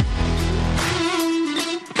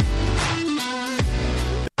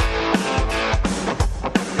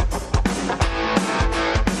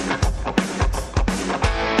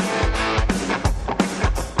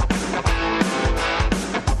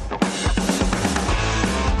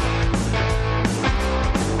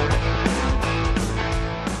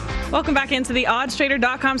 Welcome back into the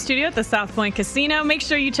oddstrader.com studio at the South Point Casino. Make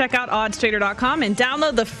sure you check out oddstrader.com and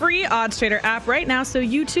download the free OddsTrader app right now so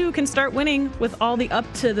you too can start winning with all the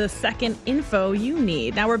up-to-the-second info you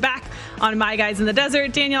need. Now we're back on My Guys in the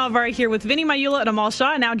Desert. Danielle Alvari here with Vinny Magliulo and Amal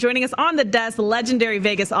Shaw. And now joining us on the desk, legendary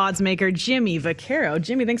Vegas odds maker Jimmy Vaccaro.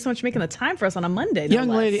 Jimmy, thanks so much for making the time for us on a Monday. Young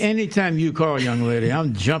lady, anytime you call, young lady,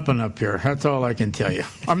 I'm jumping up here. That's all I can tell you.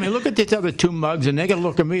 I mean, look at these other two mugs, and they can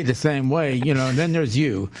look at me the same way, and then there's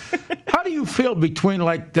you. How do you feel between,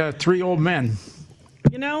 like, the three old men?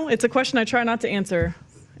 It's a question I try not to answer.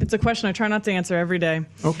 It's a question I try not to answer every day.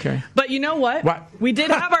 Okay. But you know what? What? We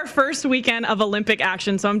did have our first weekend of Olympic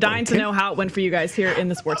action, so I'm dying to know how it went for you guys here in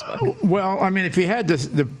the sportsbook. Well, I mean, if you had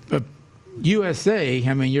the USA,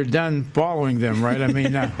 I mean, you're done following them, right? I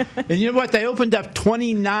mean, and you know what? They opened up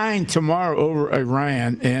 29 tomorrow over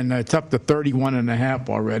Iran, and it's up to 31.5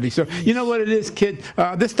 already. So you know what it is, kid?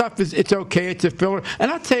 This stuff it's okay. It's a filler. And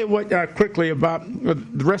I'll tell you what quickly about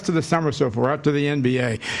the rest of the summer so far after the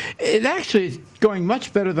NBA. It actually is going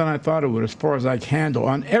much better than I thought it would as far as I can handle.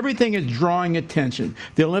 On everything is drawing attention.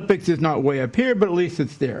 The Olympics is not way up here, but at least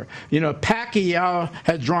it's there. Pacquiao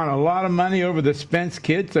has drawn a lot of money over the Spence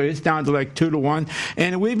kid, so it's down to like 2-1.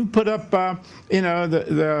 And we even put up, the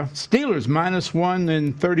Steelers -1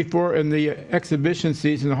 in 34 in the exhibition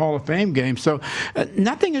season, the Hall of Fame game. So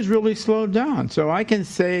nothing has really slowed down. So I can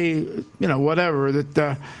say, whatever,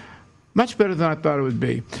 that much better than I thought it would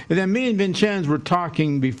be. And then me and Vincenz were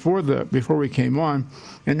talking before we came on,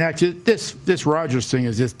 and actually this Rodgers thing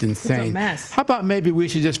is just insane. It's a mess. How about maybe we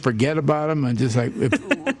should just forget about him and just like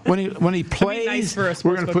when he plays, nice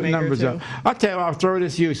we're going to put numbers up. I'll tell you, I'll throw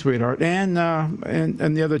this to you, sweetheart, and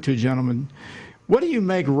the other two gentlemen. What do you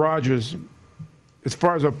make Rodgers as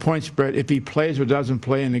far as a point spread if he plays or doesn't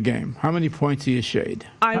play in the game? How many points do you shade?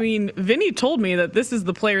 I mean, Vinny told me that this is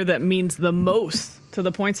the player that means the most to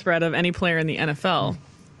the point spread of any player in the NFL.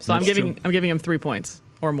 So I'm giving him 3 points.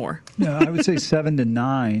 or more. No, I would say 7 to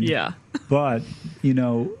 9. Yeah. But,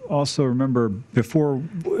 also remember before,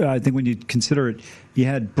 I think when you consider it, you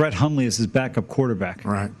had Brett Hundley as his backup quarterback.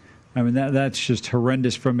 Right. I mean, that's just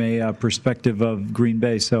horrendous from a perspective of Green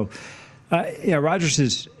Bay. So, Rodgers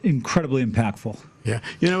is incredibly impactful. Yeah.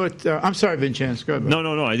 You know what? I'm sorry, Vincenzo. Go ahead.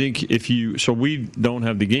 No. I think so we don't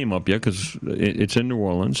have the game up yet because it's in New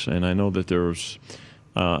Orleans, and I know that there's,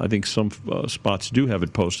 I think some spots do have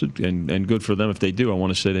it posted, and good for them if they do. I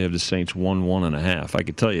want to say they have the Saints 1.5. I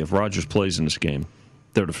could tell you if Rodgers plays in this game,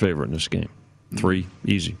 they're the favorite in this game. 3,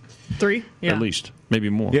 easy. 3? Yeah. At least. Maybe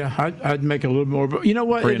more. Yeah, I'd make it a little more. But you know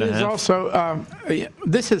what? It is also,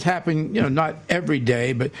 this has happened, not every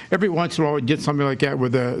day, but every once in a while we get something like that where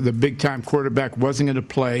the big-time quarterback wasn't going to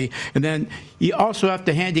play. And then you also have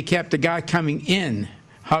to handicap the guy coming in.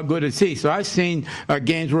 How good is he? So I've seen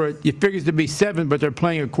games where it figures to be 7, but they're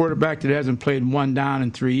playing a quarterback that hasn't played 1 down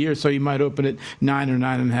in 3 years, so you might open it 9 or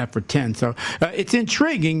 9.5 or 10. So it's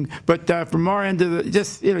intriguing, but from our end of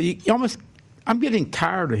you almost – I'm getting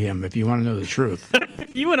tired of him, if you want to know the truth.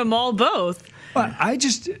 You and them all both. Well,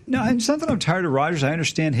 it's not that I'm tired of Rodgers. I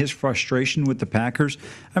understand his frustration with the Packers.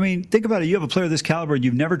 I mean, think about it. You have a player of this caliber, and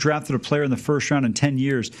you've never drafted a player in the first round in 10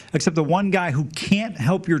 years, except the one guy who can't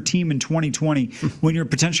help your team in 2020 when you're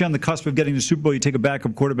potentially on the cusp of getting to the Super Bowl, you take a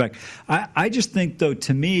backup quarterback. I just think, though,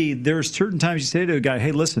 to me, there's certain times you say to a guy,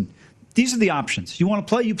 hey, listen, these are the options. You want to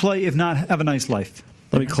play, you play. If not, have a nice life.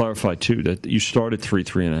 Let me clarify, too, that you start at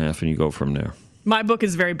 3.5, and you go from there. My book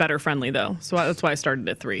is very better friendly, though, so that's why I started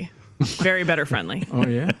at 3. Very better friendly. Oh,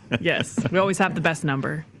 yeah? Yes. We always have the best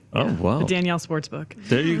number. Oh, wow. The Danielle Sportsbook.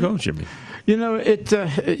 There you go, Jimmy.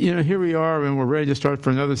 Here we are, and we're ready to start for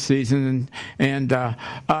another season. And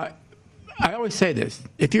I always say this.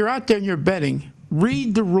 If you're out there and you're betting,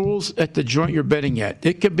 read the rules at the joint you're betting at.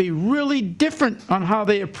 It could be really different on how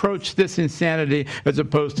they approach this insanity as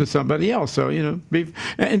opposed to somebody else. So, and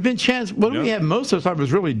Vincenzo, what do we have? Most of the time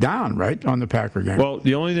was really down, right, on the Packer game. Well,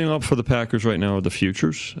 the only thing up for the Packers right now are the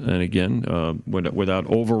futures. And again, without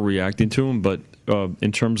overreacting to them, but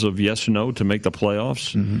in terms of yes or no to make the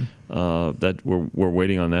playoffs, that we're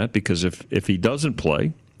waiting on that because if he doesn't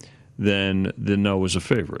play, then the no is a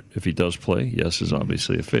favorite. If he does play, yes is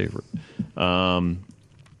obviously a favorite.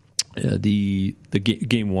 The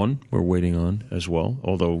game 1 we're waiting on as well,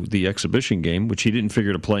 although the exhibition game, which he didn't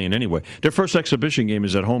figure to play in anyway. Their first exhibition game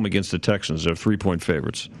is at home against the Texans. They're 3-point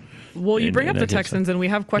favorites. Well, you bring up the Texans, and we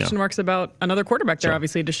have question marks about another quarterback there,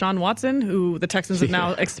 obviously. Deshaun Watson, who the Texans have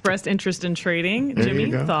now expressed interest in trading. Jimmy,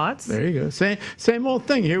 thoughts? There you go. Same old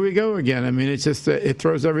thing. Here we go again. I mean, it's just it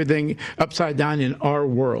throws everything upside down in our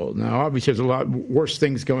world. Now, obviously, there's a lot worse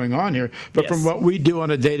things going on here, but from what we do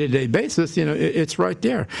on a day-to-day basis, it's right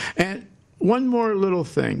there. And one more little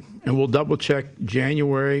thing, and we'll double-check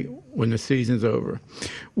January when the season's over.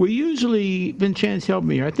 We usually, Vincenzo, help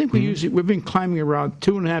me here. I think we've been climbing around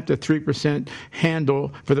 2.5 to 3% handle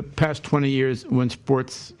for the past 20 years when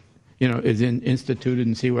sports, is instituted,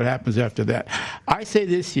 and see what happens after that. I say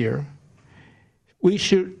this year, we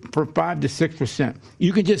shoot for 5 to 6%.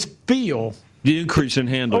 You can just feel the increase in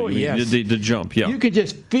handle. Oh, yes. The jump, yeah. You can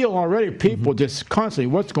just feel already people just constantly,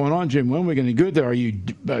 what's going on, Jim? When are we going to go there? Are you,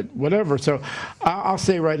 whatever. So I'll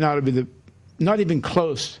say right now to be not even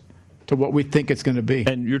close to what we think it's going to be.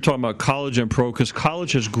 And you're talking about college and pro, because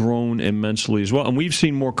college has grown immensely as well. And we've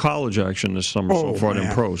seen more college action this summer so far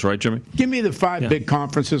than pros, right, Jimmy? Give me the 5 big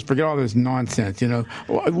conferences. Forget all this nonsense,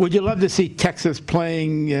 Would you love to see Texas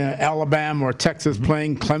playing Alabama or Texas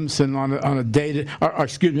playing Clemson on a day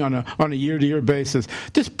on a year-to-year basis?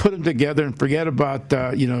 Just put them together and forget about,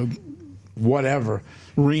 whatever,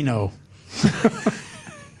 Reno.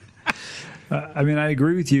 I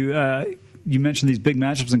agree with you. You mentioned these big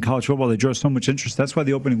matchups in college football. They draw so much interest. That's why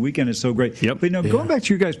the opening weekend is so great. Yep. But, going back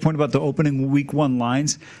to your guys' point about the opening week 1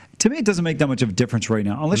 lines, to me, it doesn't make that much of a difference right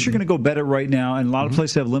now. Unless you're going to go bet it right now, and a lot of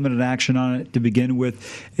places have limited action on it to begin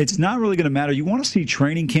with, it's not really going to matter. You want to see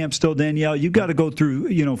training camp still, Danielle. You've got to go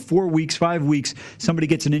through, 4 weeks, 5 weeks. Somebody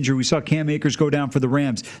gets an injury. We saw Cam Akers go down for the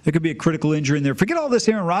Rams. There could be a critical injury in there. Forget all this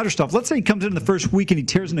Aaron Rodgers stuff. Let's say he comes in the first week and he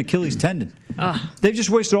tears an Achilles tendon. They've just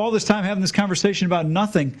wasted all this time having this conversation about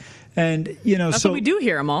nothing. And, That's what we do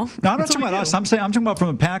here, Amal. No, I'm not talking about us. I'm talking about from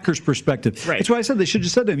a Packers perspective. Right. That's why I said they should have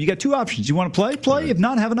just said to him, you got 2 options. You want to play? Play. Right. If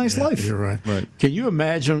not, have a nice life. You're right. Can you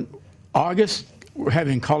imagine August, we're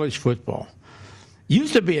having college football?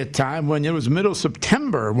 Used to be a time when it was middle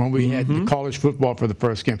September when we had the college football for the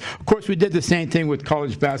first game. Of course, we did the same thing with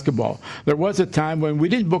college basketball. There was a time when we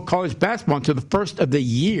didn't book college basketball until the first of the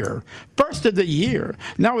year. First of the year.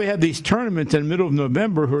 Now we have these tournaments in the middle of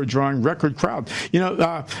November who are drawing record crowds.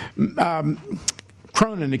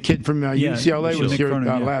 Cronin, the kid from UCLA, was here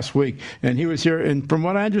last week, and he was here. And from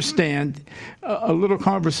what I understand, a little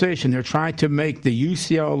conversation. They're trying to make the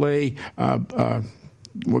UCLA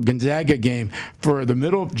Gonzaga game for the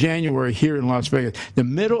middle of January here in Las Vegas. The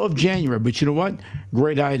middle of January. But you know what?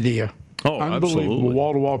 Great idea. Oh, unbelievable! Absolutely.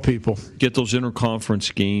 Wall-to-wall people. Get those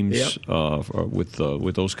interconference games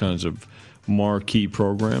with those kinds of marquee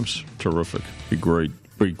programs. Terrific. Be great.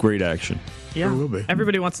 Be great action. Yeah, It will be.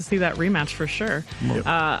 Everybody wants to see that rematch for sure.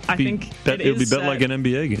 I think it'll be bet like an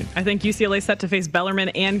NBA game. I think UCLA is set to face Bellarmine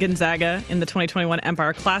and Gonzaga in the 2021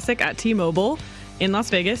 Empire Classic at T-Mobile in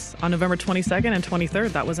Las Vegas on November 22nd and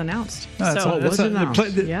 23rd. That was announced. That's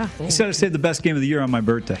announced. Yeah. You said I saved the best game of the year on my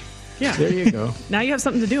birthday. Yeah. There you go. Now you have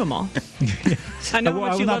something to do, Amal. I know how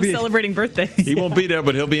much you love celebrating birthdays. He won't be there,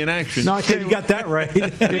 but he'll be in action. No, I tell You got that right.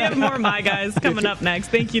 We have more My Guys coming up next.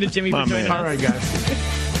 Thank you to Jimmy for joining us. All right, guys.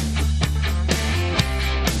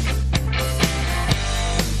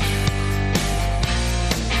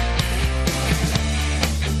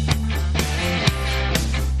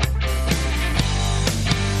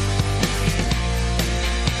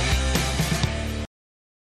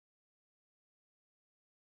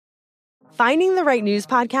 Finding the right news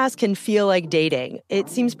podcast can feel like dating. It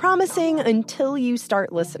seems promising until you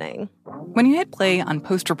start listening. When you hit play on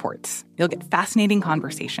Post Reports, you'll get fascinating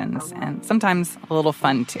conversations and sometimes a little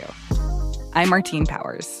fun, too. I'm Martine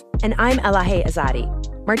Powers. And I'm Elahe Azadi.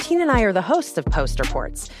 Martine and I are the hosts of Post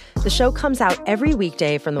Reports. The show comes out every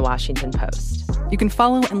weekday from the Washington Post. You can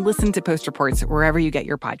follow and listen to Post Reports wherever you get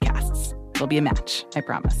your podcasts. It'll be a match, I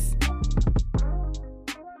promise.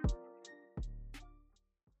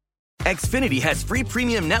 Xfinity has free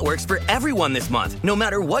premium networks for everyone this month, no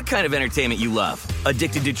matter what kind of entertainment you love.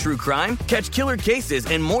 Addicted to true crime? Catch killer cases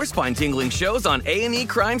and more spine-tingling shows on A&E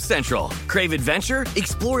Crime Central. Crave adventure?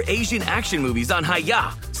 Explore Asian action movies on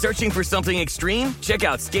Hi-Ya. Searching for something extreme? Check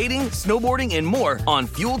out skating, snowboarding, and more on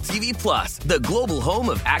Fuel TV Plus, the global home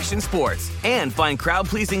of action sports. And find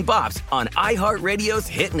crowd-pleasing bops on iHeartRadio's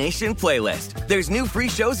Hit Nation playlist. There's new free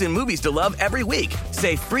shows and movies to love every week.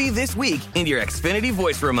 Say free this week into your Xfinity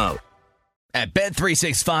voice remote. At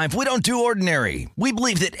Bet365, we don't do ordinary. We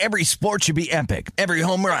believe that every sport should be epic. Every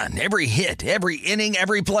home run, every hit, every inning,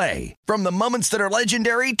 every play. From the moments that are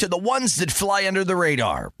legendary to the ones that fly under the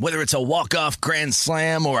radar. Whether it's a walk-off grand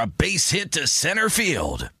slam or a base hit to center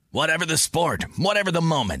field. Whatever the sport, whatever the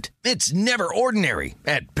moment. It's never ordinary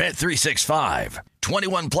at Bet365.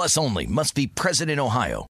 21 plus only. Must be present in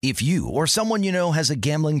Ohio. If you or someone you know has a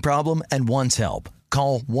gambling problem and wants help,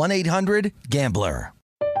 call 1-800-GAMBLER.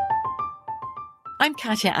 I'm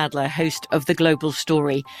Katya Adler, host of The Global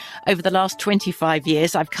Story. Over the last 25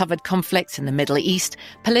 years, I've covered conflicts in the Middle East,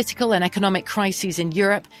 political and economic crises in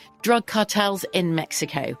Europe, drug cartels in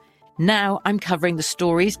Mexico. Now I'm covering the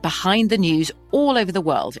stories behind the news all over the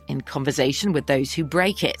world in conversation with those who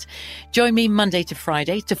break it. Join me Monday to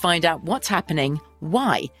Friday to find out what's happening,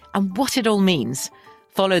 why, and what it all means.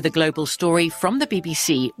 Follow The Global Story from the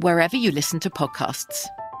BBC wherever you listen to podcasts.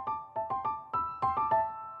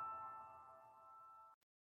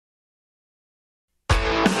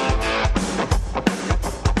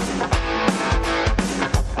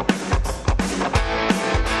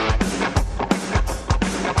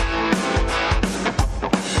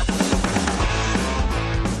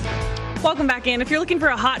 Welcome back in. If you're looking for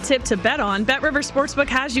a hot tip to bet on, BetRivers Sportsbook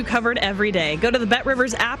has you covered every day. Go to the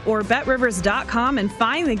BetRivers app or BetRivers.com and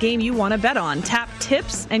find the game you want to bet on. Tap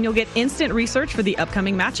tips and you'll get instant research for the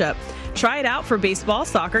upcoming matchup. Try it out for baseball,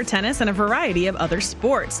 soccer, tennis, and a variety of other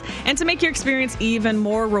sports. And to make your experience even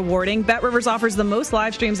more rewarding, BetRivers offers the most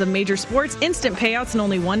live streams of major sports, instant payouts, and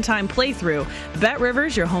only one-time playthrough.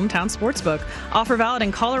 BetRivers, your hometown sportsbook. Offer valid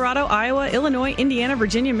in Colorado, Iowa, Illinois, Indiana,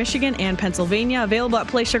 Virginia, Michigan, and Pennsylvania. Available at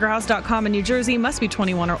PlaySugarHouse.com in New Jersey. Must be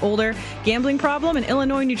 21 or older. Gambling problem in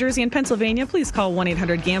Illinois, New Jersey, and Pennsylvania? Please call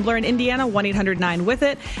 1-800-GAMBLER. In Indiana,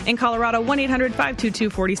 1-800-9-WITH-IT. In Colorado,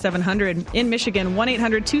 1-800-522-4700. In Michigan,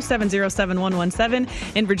 1-800-270-7117.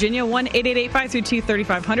 In Virginia,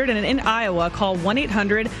 1-888-532-3500. And in Iowa, call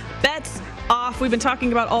 1-800-BETS-OFF. We've been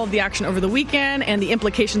talking about all of the action over the weekend and the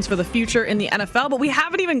implications for the future in the NFL, but we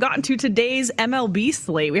haven't even gotten to today's MLB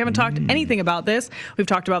slate. We haven't talked anything about this. We've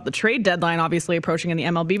talked about the trade deadline, obviously, approaching in the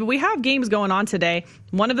MLB, but we have games going on today.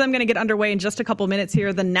 One of them going to get underway in just a couple minutes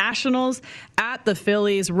here. The Nationals at the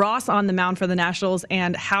Phillies. Ross on the mound for the Nationals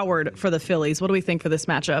and Howard for the Phillies. What do we think for this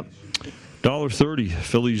matchup? $1.30.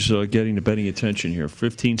 Phillies getting the betting attention here.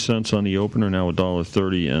 15 cents on the opener, now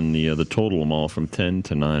 $1.30, and the total them all from 10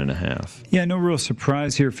 to 9.5. Yeah, no real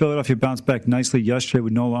surprise here. Philadelphia bounced back nicely yesterday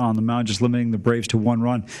with Nola on the mound, just limiting the Braves to one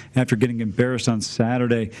run after getting embarrassed on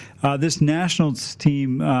Saturday. This Nationals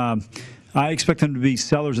team, I expect them to be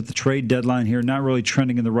sellers at the trade deadline here, not really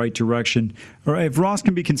trending in the right direction. Or if Ross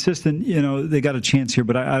can be consistent, they got a chance here,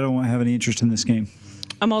 but I don't have any interest in this game.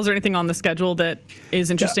 Is there anything on the schedule that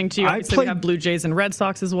is interesting to you? Obviously, we have Blue Jays and Red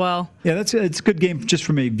Sox as well. Yeah, it's a good game just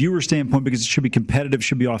from a viewer standpoint because it should be competitive,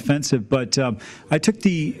 should be offensive. But I took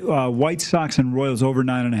the White Sox and Royals over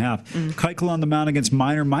 9.5. Keuchel on the mound against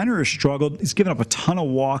Minor. Minor has struggled. He's given up a ton of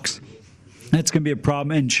walks. That's going to be a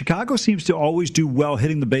problem. And Chicago seems to always do well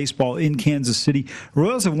hitting the baseball in Kansas City.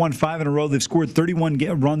 Royals have won 5 in a row. They've scored 31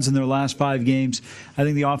 runs in their last 5 games. I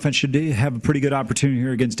think the offense should have a pretty good opportunity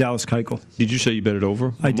here against Dallas Keuchel. Did you say you bet it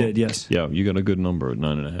over? I did, yes. Yeah, you got a good number at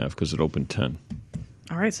 9.5 because it opened 10.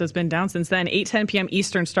 All right, so it's been down since then. 8:10 p.m.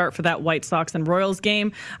 Eastern start for that White Sox and Royals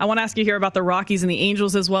game. I want to ask you here about the Rockies and the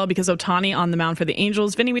Angels as well, because Ohtani on the mound for the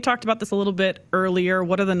Angels. Vinny, we talked about this a little bit earlier.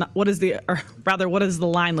 What is the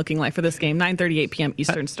line looking like for this game? 9:38 p.m.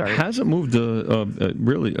 Eastern start. It hasn't moved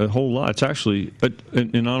really a whole lot. It's actually,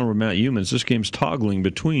 in honor of Matt Youmans, this game's toggling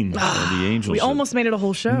between the Angels. We almost made it a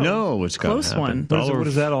whole show. No, it's got close one. What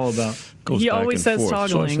is that all about? He always says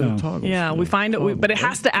toggling. Yeah, we find it, but it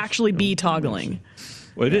has to actually be toggling.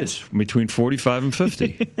 Well, it is between 45 and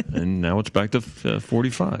 50, and now it's back to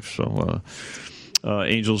 45. So,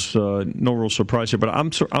 Angels, no real surprise here. But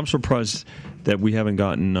I'm surprised that we haven't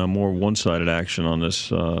gotten more one-sided action on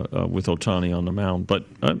this with Ohtani on the mound. But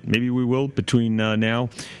maybe we will between now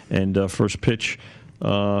and first pitch,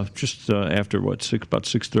 just after about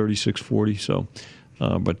 6:30, 6:40. So.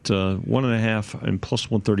 But 1.5 and plus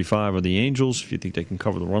 135 are the Angels, if you think they can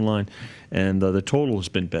cover the run line. And the total has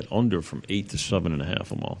been bet under from 8 to 7.5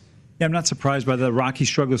 them all. Yeah, I'm not surprised by the Rockies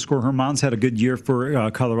struggle to score. Herman's had a good year for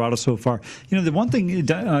Colorado so far. The one thing,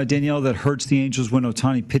 Danielle, that hurts the Angels when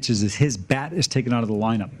Ohtani pitches is his bat is taken out of the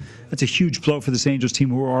lineup. That's a huge blow for this Angels team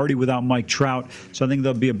who are already without Mike Trout. So I think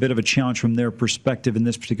there'll be a bit of a challenge from their perspective in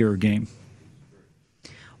this particular game.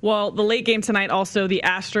 Well, the late game tonight, also the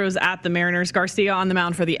Astros at the Mariners. Garcia on the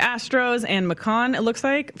mound for the Astros, and McCann, it looks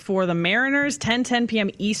like, for the Mariners. 10 p.m.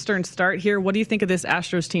 Eastern start here. What do you think of this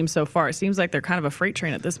Astros team so far? It seems like they're kind of a freight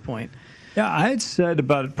train at this point. Yeah, I had said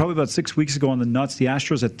probably about 6 weeks ago on the Nuts, the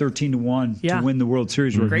Astros at 13-1 to win the World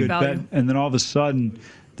Series were a good bet. And then all of a sudden,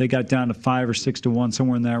 they got down to 5 or 6-1,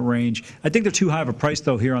 somewhere in that range. I think they're too high of a price,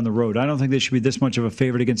 though, here on the road. I don't think they should be this much of a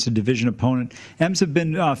favorite against a division opponent. M's have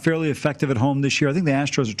been fairly effective at home this year. I think the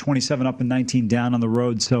Astros are 27 up and 19 down on the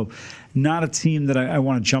road, so not a team that I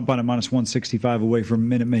want to jump on at minus 165 away from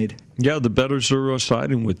Minute Maid. Yeah, the bettors are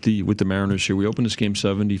siding with the Mariners here. We opened this game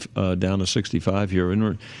 70 down to 65 here,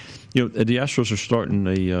 and the Astros are starting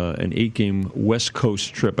an 8-game West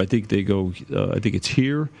Coast trip. I think they go. I think it's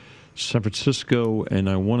here, San Francisco, and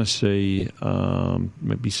I want to say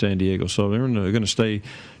maybe San Diego. So they're going to stay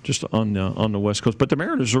just on the West Coast. But the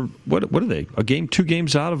Mariners are what are they? 2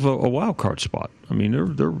 games out of a wild card spot. I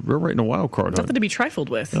mean, they're right in a wild card. Nothing to be trifled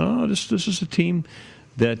with. This is a team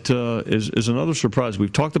that is another surprise.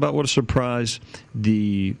 We've talked about what a surprise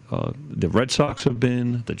the Red Sox have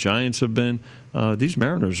been, the Giants have been. These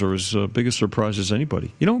Mariners are as big a surprise as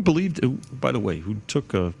anybody. You don't believe, by the way, who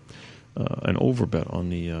took an overbet on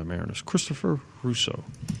the Mariners? Christopher Russo.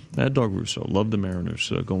 Mad Dog Russo. Loved the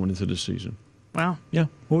Mariners going into the season. Wow. Yeah.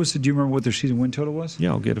 Do you remember what their season win total was? Yeah,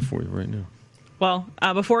 I'll get it for you right now. Well,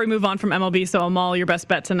 before we move on from MLB, so Amal, your best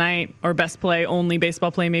bet tonight, or best play, only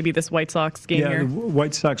baseball play, maybe this White Sox game here? Yeah, the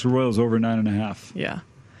White Sox Royals over 9.5. Yeah.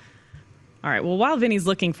 All right, well, while Vinny's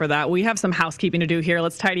looking for that, we have some housekeeping to do here.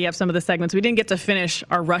 Let's tidy up some of the segments. We didn't get to finish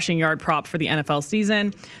our rushing yard prop for the NFL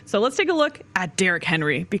season. So let's take a look at Derrick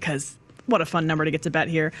Henry, because what a fun number to get to bet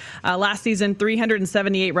here. Last season,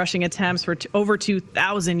 378 rushing attempts for over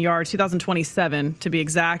 2,000 yards, 2,027 to be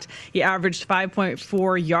exact. He averaged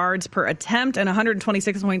 5.4 yards per attempt and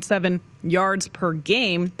 126.7 yards per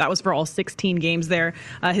game. That was for all 16 games there.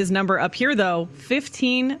 His number up here, though,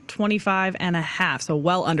 15.25.5, so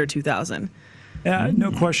well under 2,000. Yeah,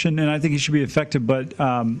 no question, and I think he should be effective, but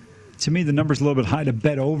to me, the number's a little bit high to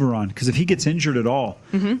bet over on, because if he gets injured at all,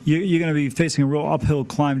 you're going to be facing a real uphill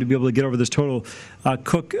climb to be able to get over this total.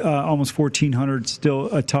 Cook, almost 1,400,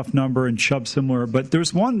 still a tough number, and Chubb similar. But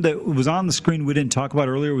there's one that was on the screen we didn't talk about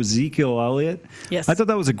earlier, was Ezekiel Elliott. Yes. I thought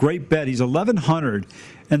that was a great bet. He's 1,100,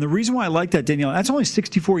 and the reason why I like that, Danielle, that's only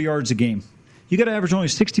 64 yards a game. You got to average only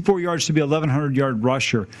 64 yards to be a 1,100-yard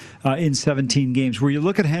rusher in 17 games. Where you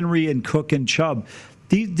look at Henry and Cook and Chubb,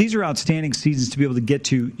 these are outstanding seasons to be able to get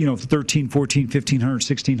to, 13, 14, 1,500,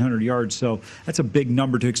 1,600 yards. So that's a big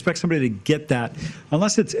number. To expect somebody to get that,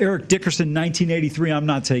 unless it's Eric Dickerson, 1983, I'm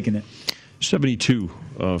not taking it. 72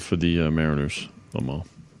 for the Mariners, Amal.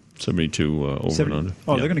 72 over and under.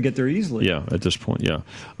 Oh, they're going to get there easily. Yeah, at this point, yeah.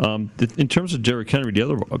 In terms of Derrick Henry, the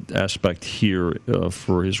other aspect here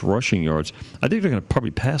for his rushing yards, I think they're going to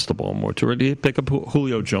probably pass the ball more. To already pick up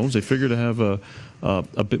Julio Jones, they figure to have a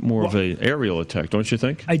bit more of an aerial attack, don't you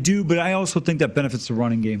think? I do, but I also think that benefits the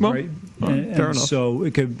running game, right? Fair enough. So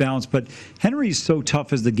it could balance. But Henry's so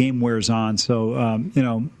tough as the game wears on. So,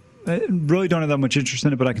 I really don't have that much interest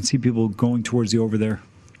in it, but I can see people going towards the over there.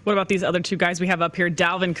 What about these other two guys we have up here,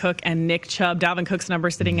 Dalvin Cook and Nick Chubb? Dalvin Cook's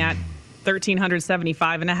number sitting at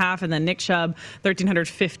 1,375.5, and then Nick Chubb,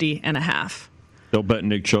 1,350.5. They'll bet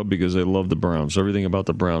Nick Chubb because they love the Browns. Everything about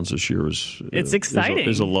the Browns this year is exciting.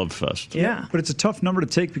 Is a love fest. Yeah. But it's a tough number to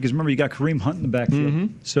take because, remember, you got Kareem Hunt in the backfield.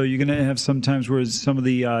 So you're going to have sometimes where some of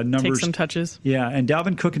the numbers. Take some touches. Yeah, and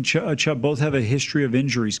Dalvin Cook and Chubb both have a history of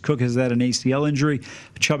injuries. Cook has had an ACL injury.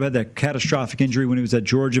 Chubb had that catastrophic injury when he was at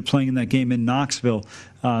Georgia playing in that game in Knoxville.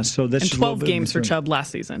 So that's and 12 games for Chubb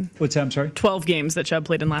last season. What's that? I'm sorry? 12 games that Chubb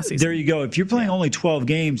played in last season. There you go. If you're playing only 12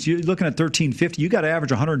 games, you're looking at 1,350. You got to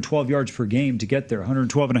average 112 yards per game to get there.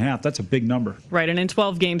 112.5. That's a big number. Right, and in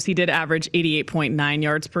 12 games, he did average 88.9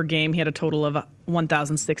 yards per game. He had a total of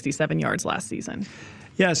 1,067 yards last season.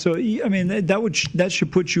 Yeah, so I mean that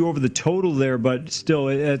should put you over the total there, but still,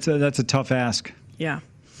 that's a tough ask. Yeah.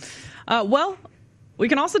 Well, we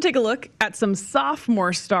can also take a look at some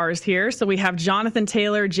sophomore stars here. So we have Jonathan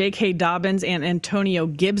Taylor, J.K. Dobbins, and Antonio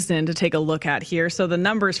Gibson to take a look at here. So the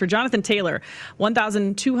numbers for Jonathan Taylor,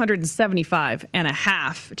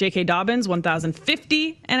 1,275.5. J.K. Dobbins,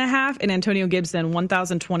 1,050.5. And Antonio Gibson,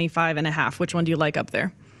 1,025.5. Which one do you like up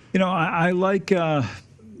there? I like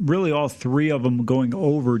really all three of them going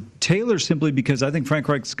over. Taylor simply because I think Frank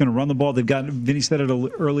Reich's going to run the ball. They've got, Vinny said it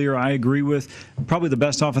earlier, I agree with, probably the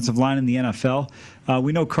best offensive line in the NFL.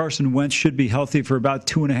 We know Carson Wentz should be healthy for about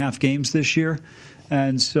 2.5 games this year.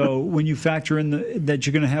 And so when you factor in that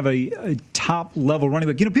you're going to have a top-level running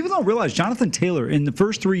back, people don't realize Jonathan Taylor, in the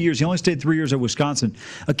first 3 years, he only stayed 3 years at Wisconsin,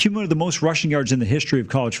 accumulated the most rushing yards in the history of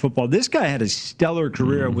college football. This guy had a stellar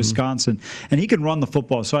career at Wisconsin, and he can run the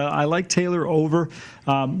football. So I like Taylor over.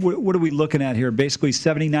 What are we looking at here? Basically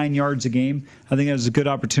 79 yards a game. I think that's a good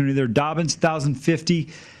opportunity there. Dobbins, 1,050.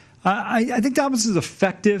 I think Dobbins is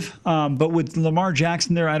effective, but with Lamar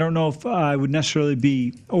Jackson there, I don't know if I would necessarily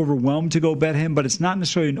be overwhelmed to go bet him, but it's not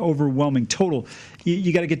necessarily an overwhelming total.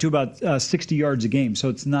 You got to get to about 60 yards a game, so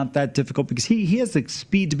it's not that difficult because he has the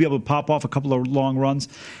speed to be able to pop off a couple of long runs.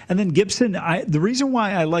 And then Gibson, the reason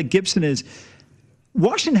why I like Gibson is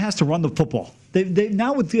Washington has to run the football. They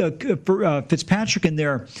now with Fitzpatrick in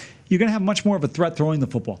there, you're going to have much more of a threat throwing the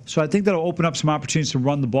football. So I think that'll open up some opportunities to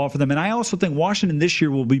run the ball for them. And I also think Washington this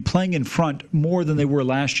year will be playing in front more than they were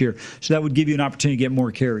last year. So that would give you an opportunity to get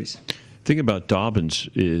more carries. The thing about Dobbins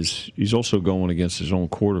is he's also going against his own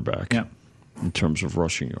quarterback in terms of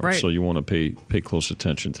rushing yards. Right. So you want to pay close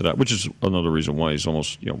attention to that, which is another reason why he's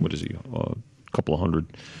almost, what is he, a couple of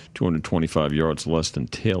 225 yards less than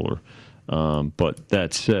Taylor. But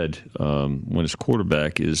that said, when his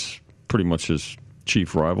quarterback is pretty much his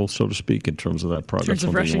chief rival, so to speak, in terms of that product, that's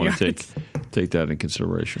something you want to take that in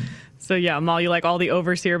consideration. So yeah, Mal, you like all the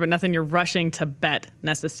overs here, but nothing you're rushing to bet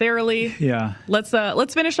necessarily. Yeah. Let's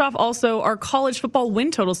finish off also our college football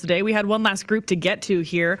win totals today. We had one last group to get to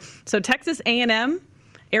here. So Texas A&M,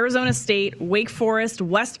 Arizona State, Wake Forest,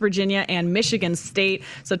 West Virginia, and Michigan State.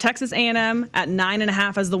 So Texas A&M at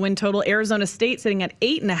 9.5 as the win total. Arizona State sitting at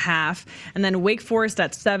 8.5, and then Wake Forest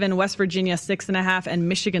at 7, West Virginia 6.5, and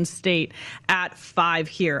Michigan State at 5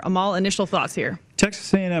 here. Amal, initial thoughts here.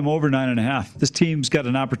 Texas A&M over 9.5. This team's got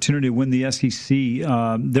an opportunity to win the SEC.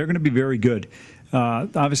 They're going to be very good.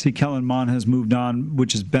 Obviously, Kellen Mond has moved on,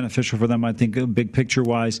 which is beneficial for them, I think, big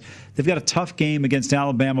picture-wise. They've got a tough game against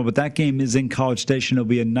Alabama, but that game is in College Station. It'll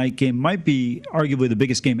be a night game. Might be arguably the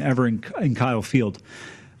biggest game ever in Kyle Field.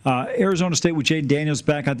 Arizona State with Jaden Daniels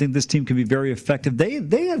back, I think this team can be very effective. They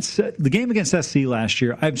had the game against SC last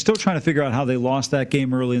year. I'm still trying to figure out how they lost that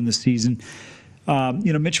game early in the season. Mike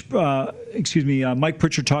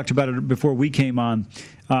Pritchard talked about it before we came on.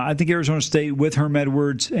 I think Arizona State with Herm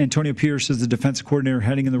Edwards, Antonio Pierce as the defensive coordinator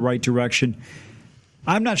heading in the right direction.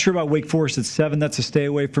 I'm not sure about Wake Forest at 7. That's a stay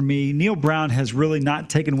away from me. Neil Brown has really not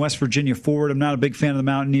taken West Virginia forward. I'm not a big fan of the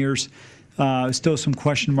Mountaineers. Still some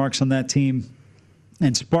question marks on that team.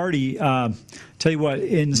 And Sparty, tell you what,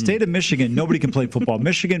 in the state of Michigan, nobody can play football.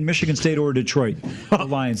 Michigan State, or Detroit, the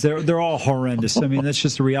Lions, they're all horrendous. I mean, that's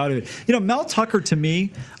just the reality of it. Mel Tucker, to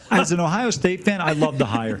me, as an Ohio State fan, I love the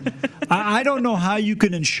hire. I don't know how you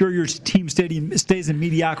can ensure your team stays in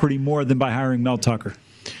mediocrity more than by hiring Mel Tucker.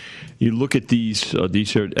 you look at these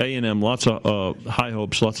here, A&M, lots of high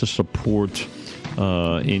hopes, lots of support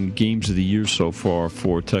in games of the year so far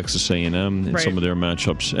for Texas A&M in some of their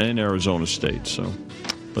matchups, and Arizona State. So,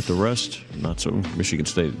 but the rest, not so. Michigan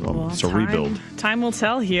State, it's a rebuild. Time will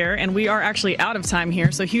tell here, and we are actually out of time here.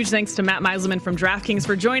 So huge thanks to Matt Meiselman from DraftKings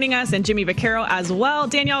for joining us, and Jimmy Vaccaro as well,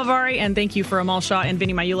 Danielle Avari, and thank you for Amal Shaw and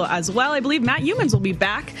Vinny Maiulo as well. I believe Matt Youmans will be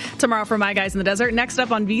back tomorrow for My Guys in the Desert. Next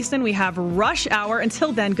up on VSiN, we have Rush Hour.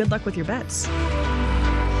 Until then, good luck with your bets.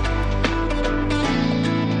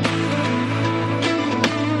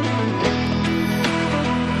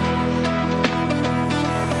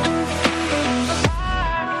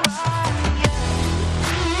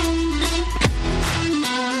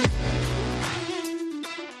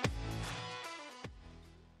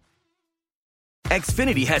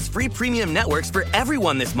 Xfinity has free premium networks for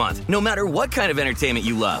everyone this month, no matter what kind of entertainment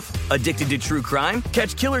you love. Addicted to true crime?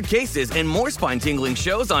 Catch killer cases and more spine-tingling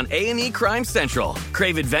shows on A&E Crime Central.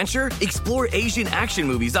 Crave adventure? Explore Asian action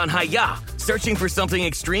movies on Hi-YAH. Searching for something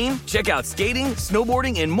extreme? Check out skating,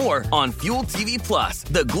 snowboarding, and more on Fuel TV Plus,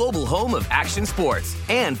 the global home of action sports.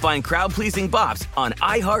 And find crowd-pleasing bops on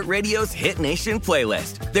iHeartRadio's Hit Nation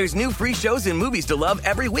playlist. There's new free shows and movies to love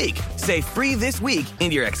every week. Say free this week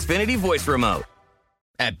in your Xfinity voice remote.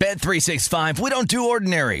 At Bet365, we don't do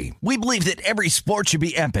ordinary. We believe that every sport should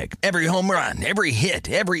be epic. Every home run, every hit,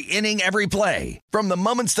 every inning, every play. From the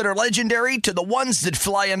moments that are legendary to the ones that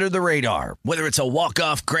fly under the radar. Whether it's a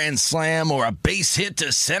walk-off grand slam or a base hit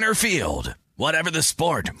to center field. Whatever the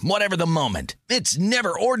sport, whatever the moment. It's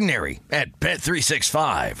never ordinary at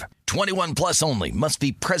Bet365. 21 plus only. Must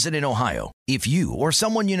be present in Ohio. If you or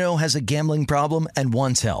someone you know has a gambling problem and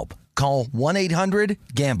wants help, call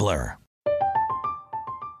 1-800-GAMBLER.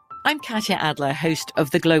 I'm Katya Adler, host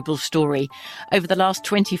of The Global Story. Over the last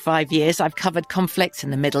 25 years, I've covered conflicts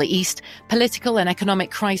in the Middle East, political and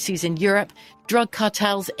economic crises in Europe, drug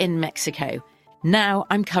cartels in Mexico. Now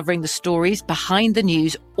I'm covering the stories behind the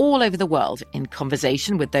news all over the world in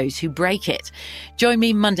conversation with those who break it. Join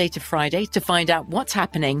me Monday to Friday to find out what's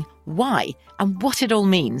happening, why, and what it all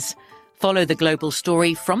means. Follow The Global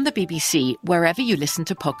Story from the BBC wherever you listen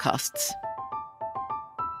to podcasts.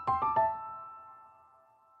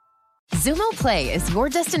 Xumo Play is your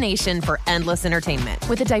destination for endless entertainment.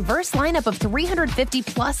 With a diverse lineup of 350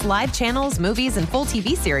 plus live channels, movies, and full TV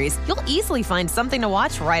series, you'll easily find something to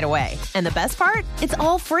watch right away. And the best part? It's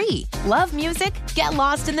all free. Love music? Get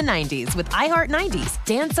lost in the 90s with iHeart 90s,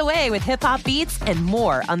 dance away with hip-hop beats, and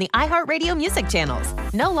more on the iHeartRadio music channels.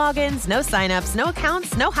 No logins, no signups, no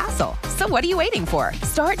accounts, no hassle. So what are you waiting for?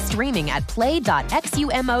 Start streaming at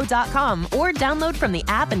play.xumo.com or download from the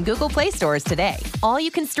app and Google Play stores today. All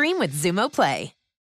you can stream with Xumo Play.